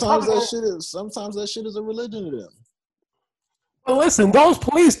because you're Republican. Sometimes that shit is a religion to them. But listen, those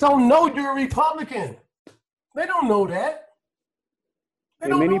police don't know you're a Republican. They don't know that.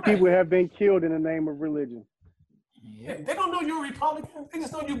 And many people have been killed in the name of religion. Yeah, they don't know you're a Republican. They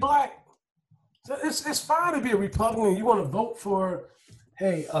just know you're black. So it's fine to be a Republican. You want to vote for,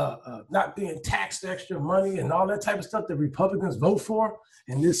 not being taxed extra money and all that type of stuff that Republicans vote for,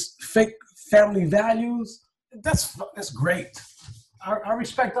 and this fake family values. That's great. I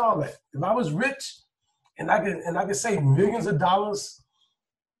respect all that. If I was rich and I could save millions of dollars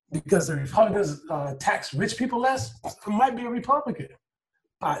because the Republicans tax rich people less, I might be a Republican.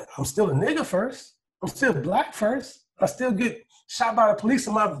 But I'm still a nigga first. I'm still black first. I still get shot by the police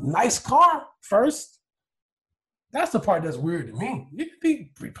in my nice car first. That's the part that's weird to me. You can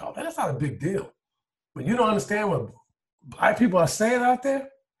be Republican. That's not a big deal. But you don't understand what black people are saying out there?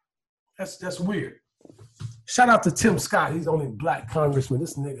 That's weird. Shout out to Tim Scott. He's the only black congressman.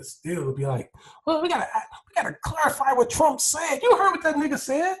 This nigga still will be like, well, we gotta clarify what Trump said. You heard what that nigga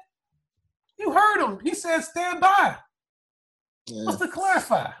said. You heard him. He said stand by. Yeah. What's to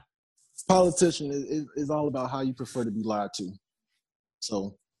clarify? Politician is all about how you prefer to be lied to.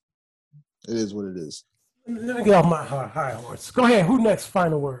 So it is what it is. Let me get off my high horse. Go ahead. Who next?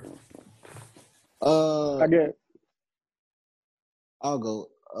 Final word. I get. I'll go.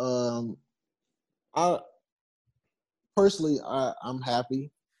 I'm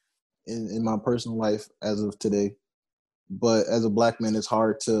happy in my personal life as of today, but as a black man, it's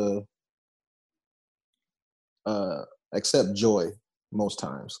hard to accept joy most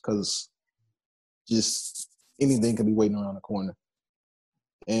times because just anything can be waiting around the corner.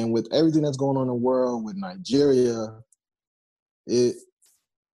 And with everything that's going on in the world, with Nigeria, in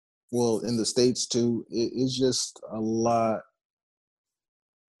the States too, it's just a lot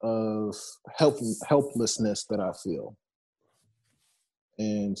of helplessness that I feel.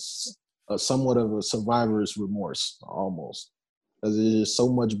 And somewhat of a survivor's remorse, almost. Because there's just so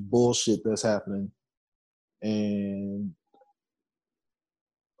much bullshit that's happening. And,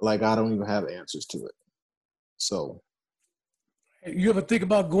 like, I don't even have answers to it. So. You ever think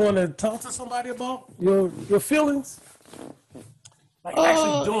about going and talk to somebody about your feelings? Like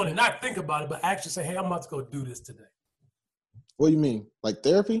actually doing it, not think about it, but actually say, hey, I'm about to go do this today. What do you mean? Like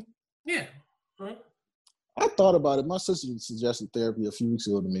therapy? Yeah. Huh? I thought about it. My sister suggested therapy a few weeks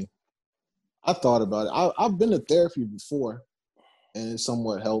ago to me. I thought about it. I've been to therapy before, and it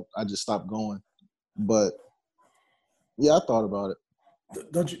somewhat helped. I just stopped going. But, yeah, I thought about it.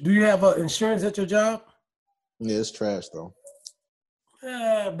 Do you have insurance at your job? Yeah, it's trash, though.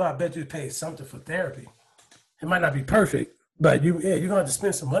 But I bet you pay something for therapy. It might not be perfect, but you're going to have to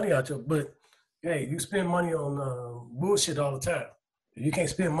spend some money out your, but hey, you spend money on bullshit all the time. If you can't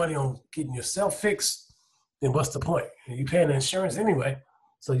spend money on getting yourself fixed, then what's the point? You're paying the insurance anyway,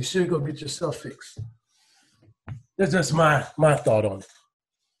 so you should go get yourself fixed. That's just my thought on it.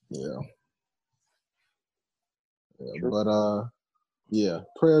 Yeah. But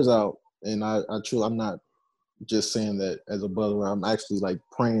prayers out. And I'm not just saying that as a brother. I'm actually like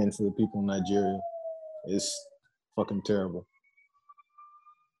praying for the people in Nigeria. It's fucking terrible.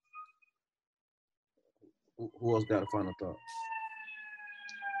 Who else got a final thought?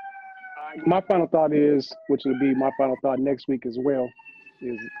 My final thought is, which will be my final thought next week as well,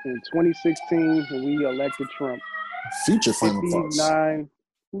 is in 2016 when we elected Trump. Future final thoughts.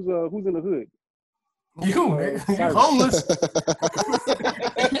 Who's in the hood? You, man. You're homeless.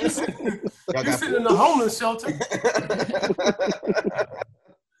 You're sitting in the homeless shelter.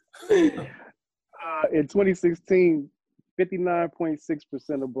 In 2016,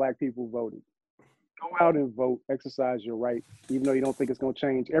 59.6% of black people voted. Go out and vote, exercise your right. Even though you don't think it's going to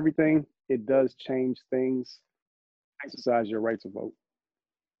change everything, it does change things. Exercise your right to vote.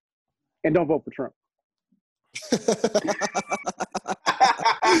 And don't vote for Trump.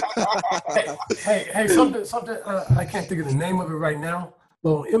 hey, something. I can't think of the name of it right now.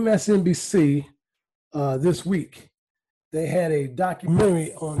 But on MSNBC this week, they had a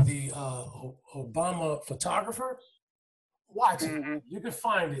documentary on the Obama photographer. Watch it. Mm-hmm. You can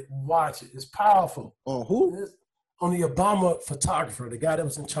find it. Watch it. It's powerful. On who? On the Obama photographer, the guy that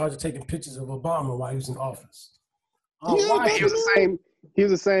was in charge of taking pictures of Obama while he was in office. He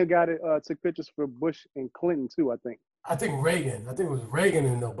was the same guy that took pictures for Bush and Clinton too, I think. I think Reagan. I think it was Reagan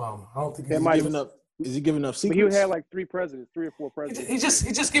and Obama. I don't think Is he giving up secrets? But he had like 3 or 4 presidents. He's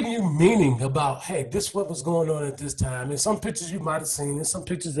just giving you meaning about, hey, this is what was going on at this time. And some pictures you might have seen, and some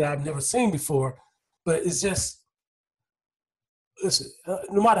pictures that I've never seen before. But it's just, listen,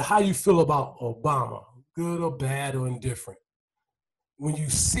 no matter how you feel about Obama, good or bad or indifferent. When you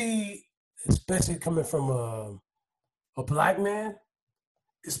see, especially coming from a black man,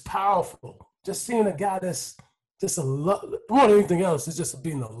 it's powerful. Just seeing a guy that's just more than anything else, it's just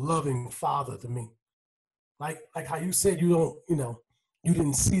being a loving father to me. Like how you said you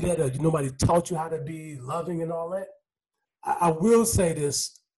didn't see that, or nobody taught you how to be loving and all that. I will say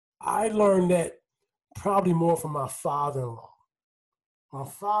this, I learned that probably more from my father-in-law. My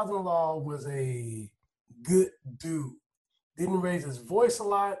father-in-law was a good dude. Didn't raise his voice a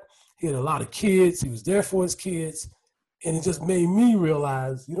lot. He had a lot of kids. He was there for his kids. And it just made me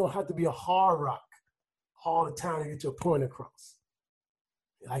realize you don't have to be a hard rock all the time to get your point across.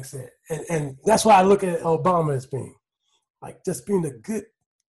 Like I said, and that's why I look at Obama as being, like, just being a good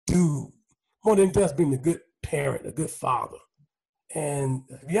dude, more than just being a good parent, a good father. And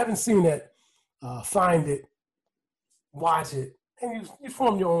if you haven't seen that, find it, watch it, and you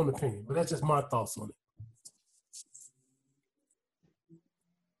form your own opinion. But that's just my thoughts on it.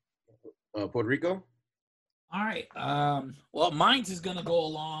 Puerto Rico? All right. Well, mine's is going to go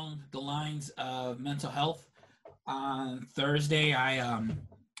along the lines of mental health. On Thursday, I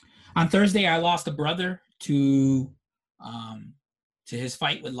lost a brother to his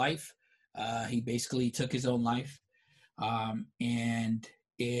fight with life. He basically took his own life, and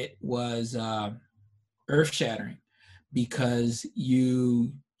it was earth-shattering because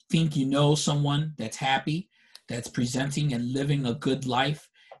you think you know someone that's happy, that's presenting and living a good life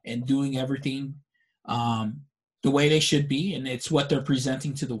and doing everything the way they should be, and it's what they're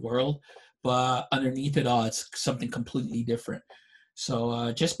presenting to the world. But underneath it all, it's something completely different.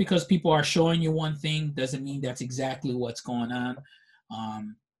 So just because people are showing you one thing doesn't mean that's exactly what's going on.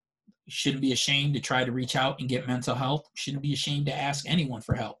 You shouldn't be ashamed to try to reach out and get mental health. You shouldn't be ashamed to ask anyone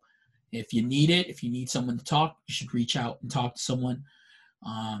for help. If you need it, if you need someone to talk, you should reach out and talk to someone.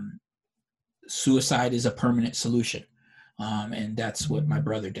 Suicide is a permanent solution. And that's what my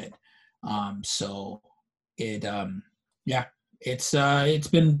brother did. So it's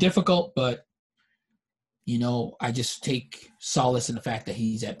been difficult, but I just take solace in the fact that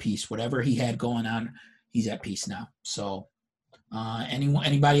he's at peace. Whatever he had going on, he's at peace now. So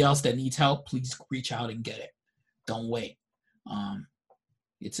anybody else that needs help, please reach out and get it. Don't wait.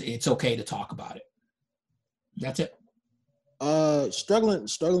 It's okay to talk about it. That's it. Struggling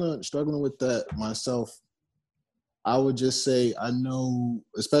with that myself. I would just say, I know,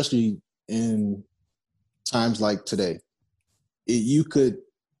 especially in times like today, you could,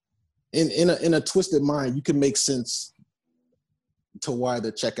 in a twisted mind, you can make sense to why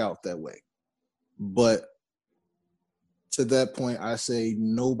they check out that way. But to that point, I say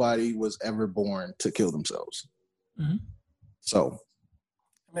nobody was ever born to kill themselves. Mm-hmm. So,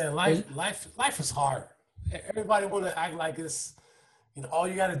 man, life is hard. Everybody want to act like it's, all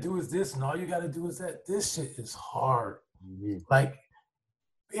you got to do is this and all you got to do is that. This shit is hard. Mm-hmm. Like,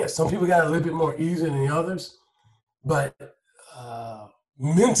 yeah, some people got a little bit more easy than the others, but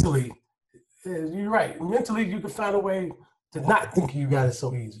mentally, you're right. Mentally, you can find a way to not think you got it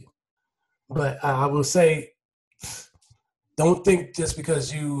so easy. But I will say, don't think just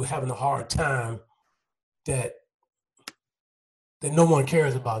because you having a hard time that no one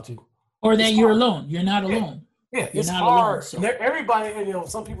cares about you. Or that you're alone. You're not alone. Yeah, it's not hard. Alone, so. Everybody,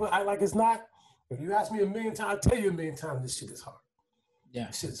 some people act like it's not. If you ask me a million times, I'll tell you a million times, this shit is hard. Yeah.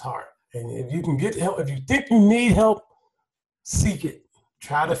 This shit is hard. And if you can get help, if you think you need help, seek it.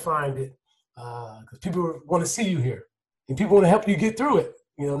 Try to find it. Because people want to see you here. And people want to help you get through it.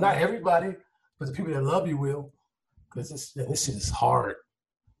 Not everybody, but the people that love you will. Because this shit is hard.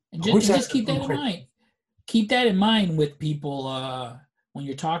 And just keep that in mind. Keep that in mind with people when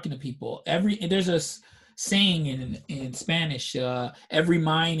you're talking to people. There's a saying in Spanish, every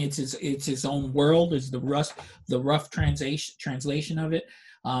mind it's its own world, is the rough translation of it.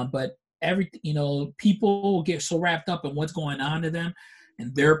 But people get so wrapped up in what's going on to them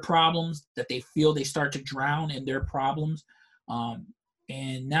and their problems that they feel they start to drown in their problems,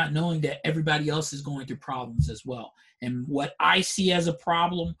 and not knowing that everybody else is going through problems as well. And what I see as a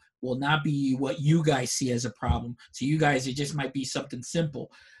problem will not be what you guys see as a problem. So you guys, it just might be something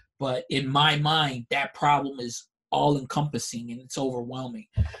simple. But in my mind, that problem is all encompassing and it's overwhelming.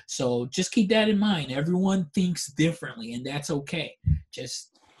 So just keep that in mind. Everyone thinks differently, and that's okay.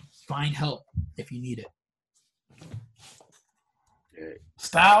 Just find help if you need it. Okay.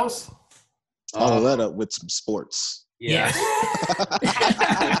 Styles? Follow that up with some sports. Yeah.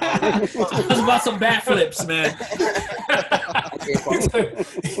 It was about some bat flips, man. He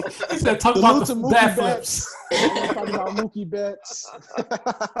said, talk about the bat flips. Talk about Mookie Betts.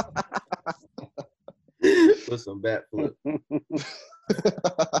 With some bat flip.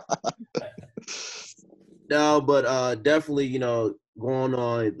 No, but definitely, going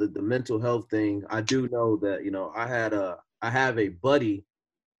on the mental health thing. I do know that I have a buddy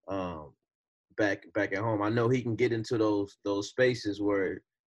back at home. I know he can get into those spaces where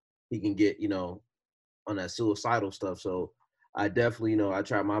he can get on that suicidal stuff. So I definitely I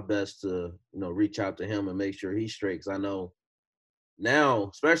try my best to reach out to him and make sure he's straight. Because I know now,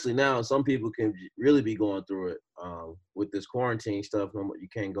 especially now, some people can really be going through it with this quarantine stuff. You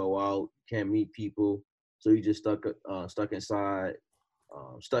can't go out, you can't meet people, so you just stuck inside,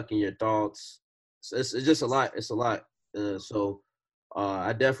 stuck in your thoughts. It's just a lot. It's a lot. So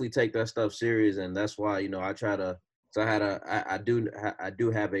I definitely take that stuff serious, and that's why I try to. So I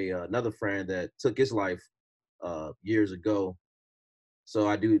do have another friend that took his life years ago. So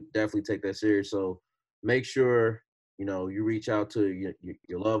I do definitely take that serious. So make sure you reach out to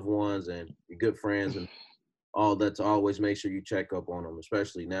your loved ones and your good friends and all that, to always make sure you check up on them,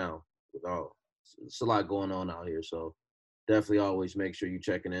 especially now with all it's a lot going on out here. So definitely always make sure you're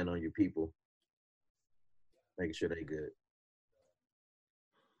checking in on your people, making sure they good.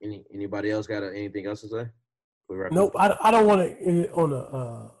 Anybody else got anything else to say? Nope, I don't want to end it on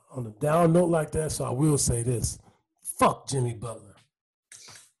a down note like that, so I will say this. Fuck Jimmy Butler.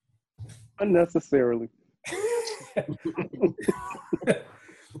 Unnecessarily.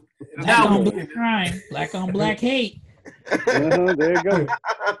 Black on black crime, black on black hate. There you go.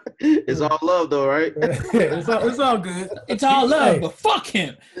 It's all love though, right? it's all good. It's all love, but fuck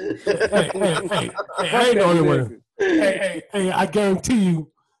him. Hey, I ain't the only one. Hey, I guarantee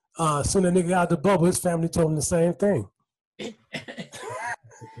you, soon as nigga out the bubble, his family told him the same thing.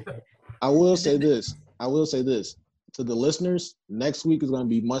 I will say this. To the listeners, next week is going to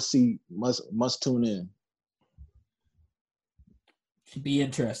be must tune in. Should be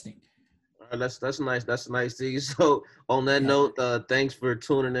interesting. That's nice. That's nice to you. So on that note, thanks for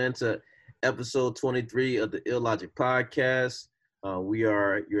tuning in to episode 23 of the Illogic Podcast.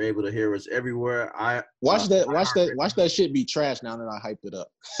 You're able to hear us everywhere. Watch that shit be trash now that I hyped it up.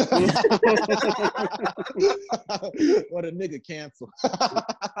 What a nigga cancel.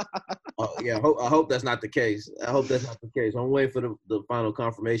 Yeah, I hope that's not the case. I'm waiting for the final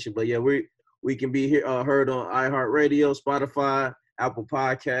confirmation. But yeah, we can be heard on iHeartRadio, Spotify, Apple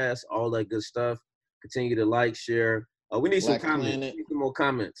Podcasts, all that good stuff. Continue to like, share. We need some comments. We need some more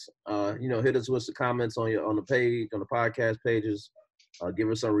comments. Hit us with some comments on the page, on the podcast pages. Give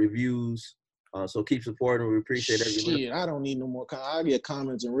us some reviews. So keep supporting. We appreciate every shit. I don't need no more. I get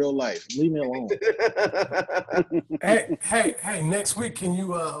comments in real life. Leave me alone. hey. Next week, can you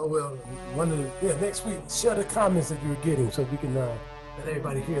next week share the comments that you're getting so we can let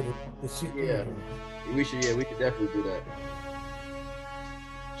everybody hear the shit. Yeah, we should. Yeah, we could definitely do that.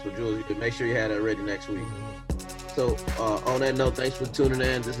 So Jules, you can make sure you have that ready next week. So on that note, thanks for tuning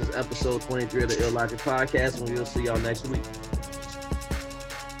in. This is episode 23 of the Illogic Podcast, and we'll see y'all next week.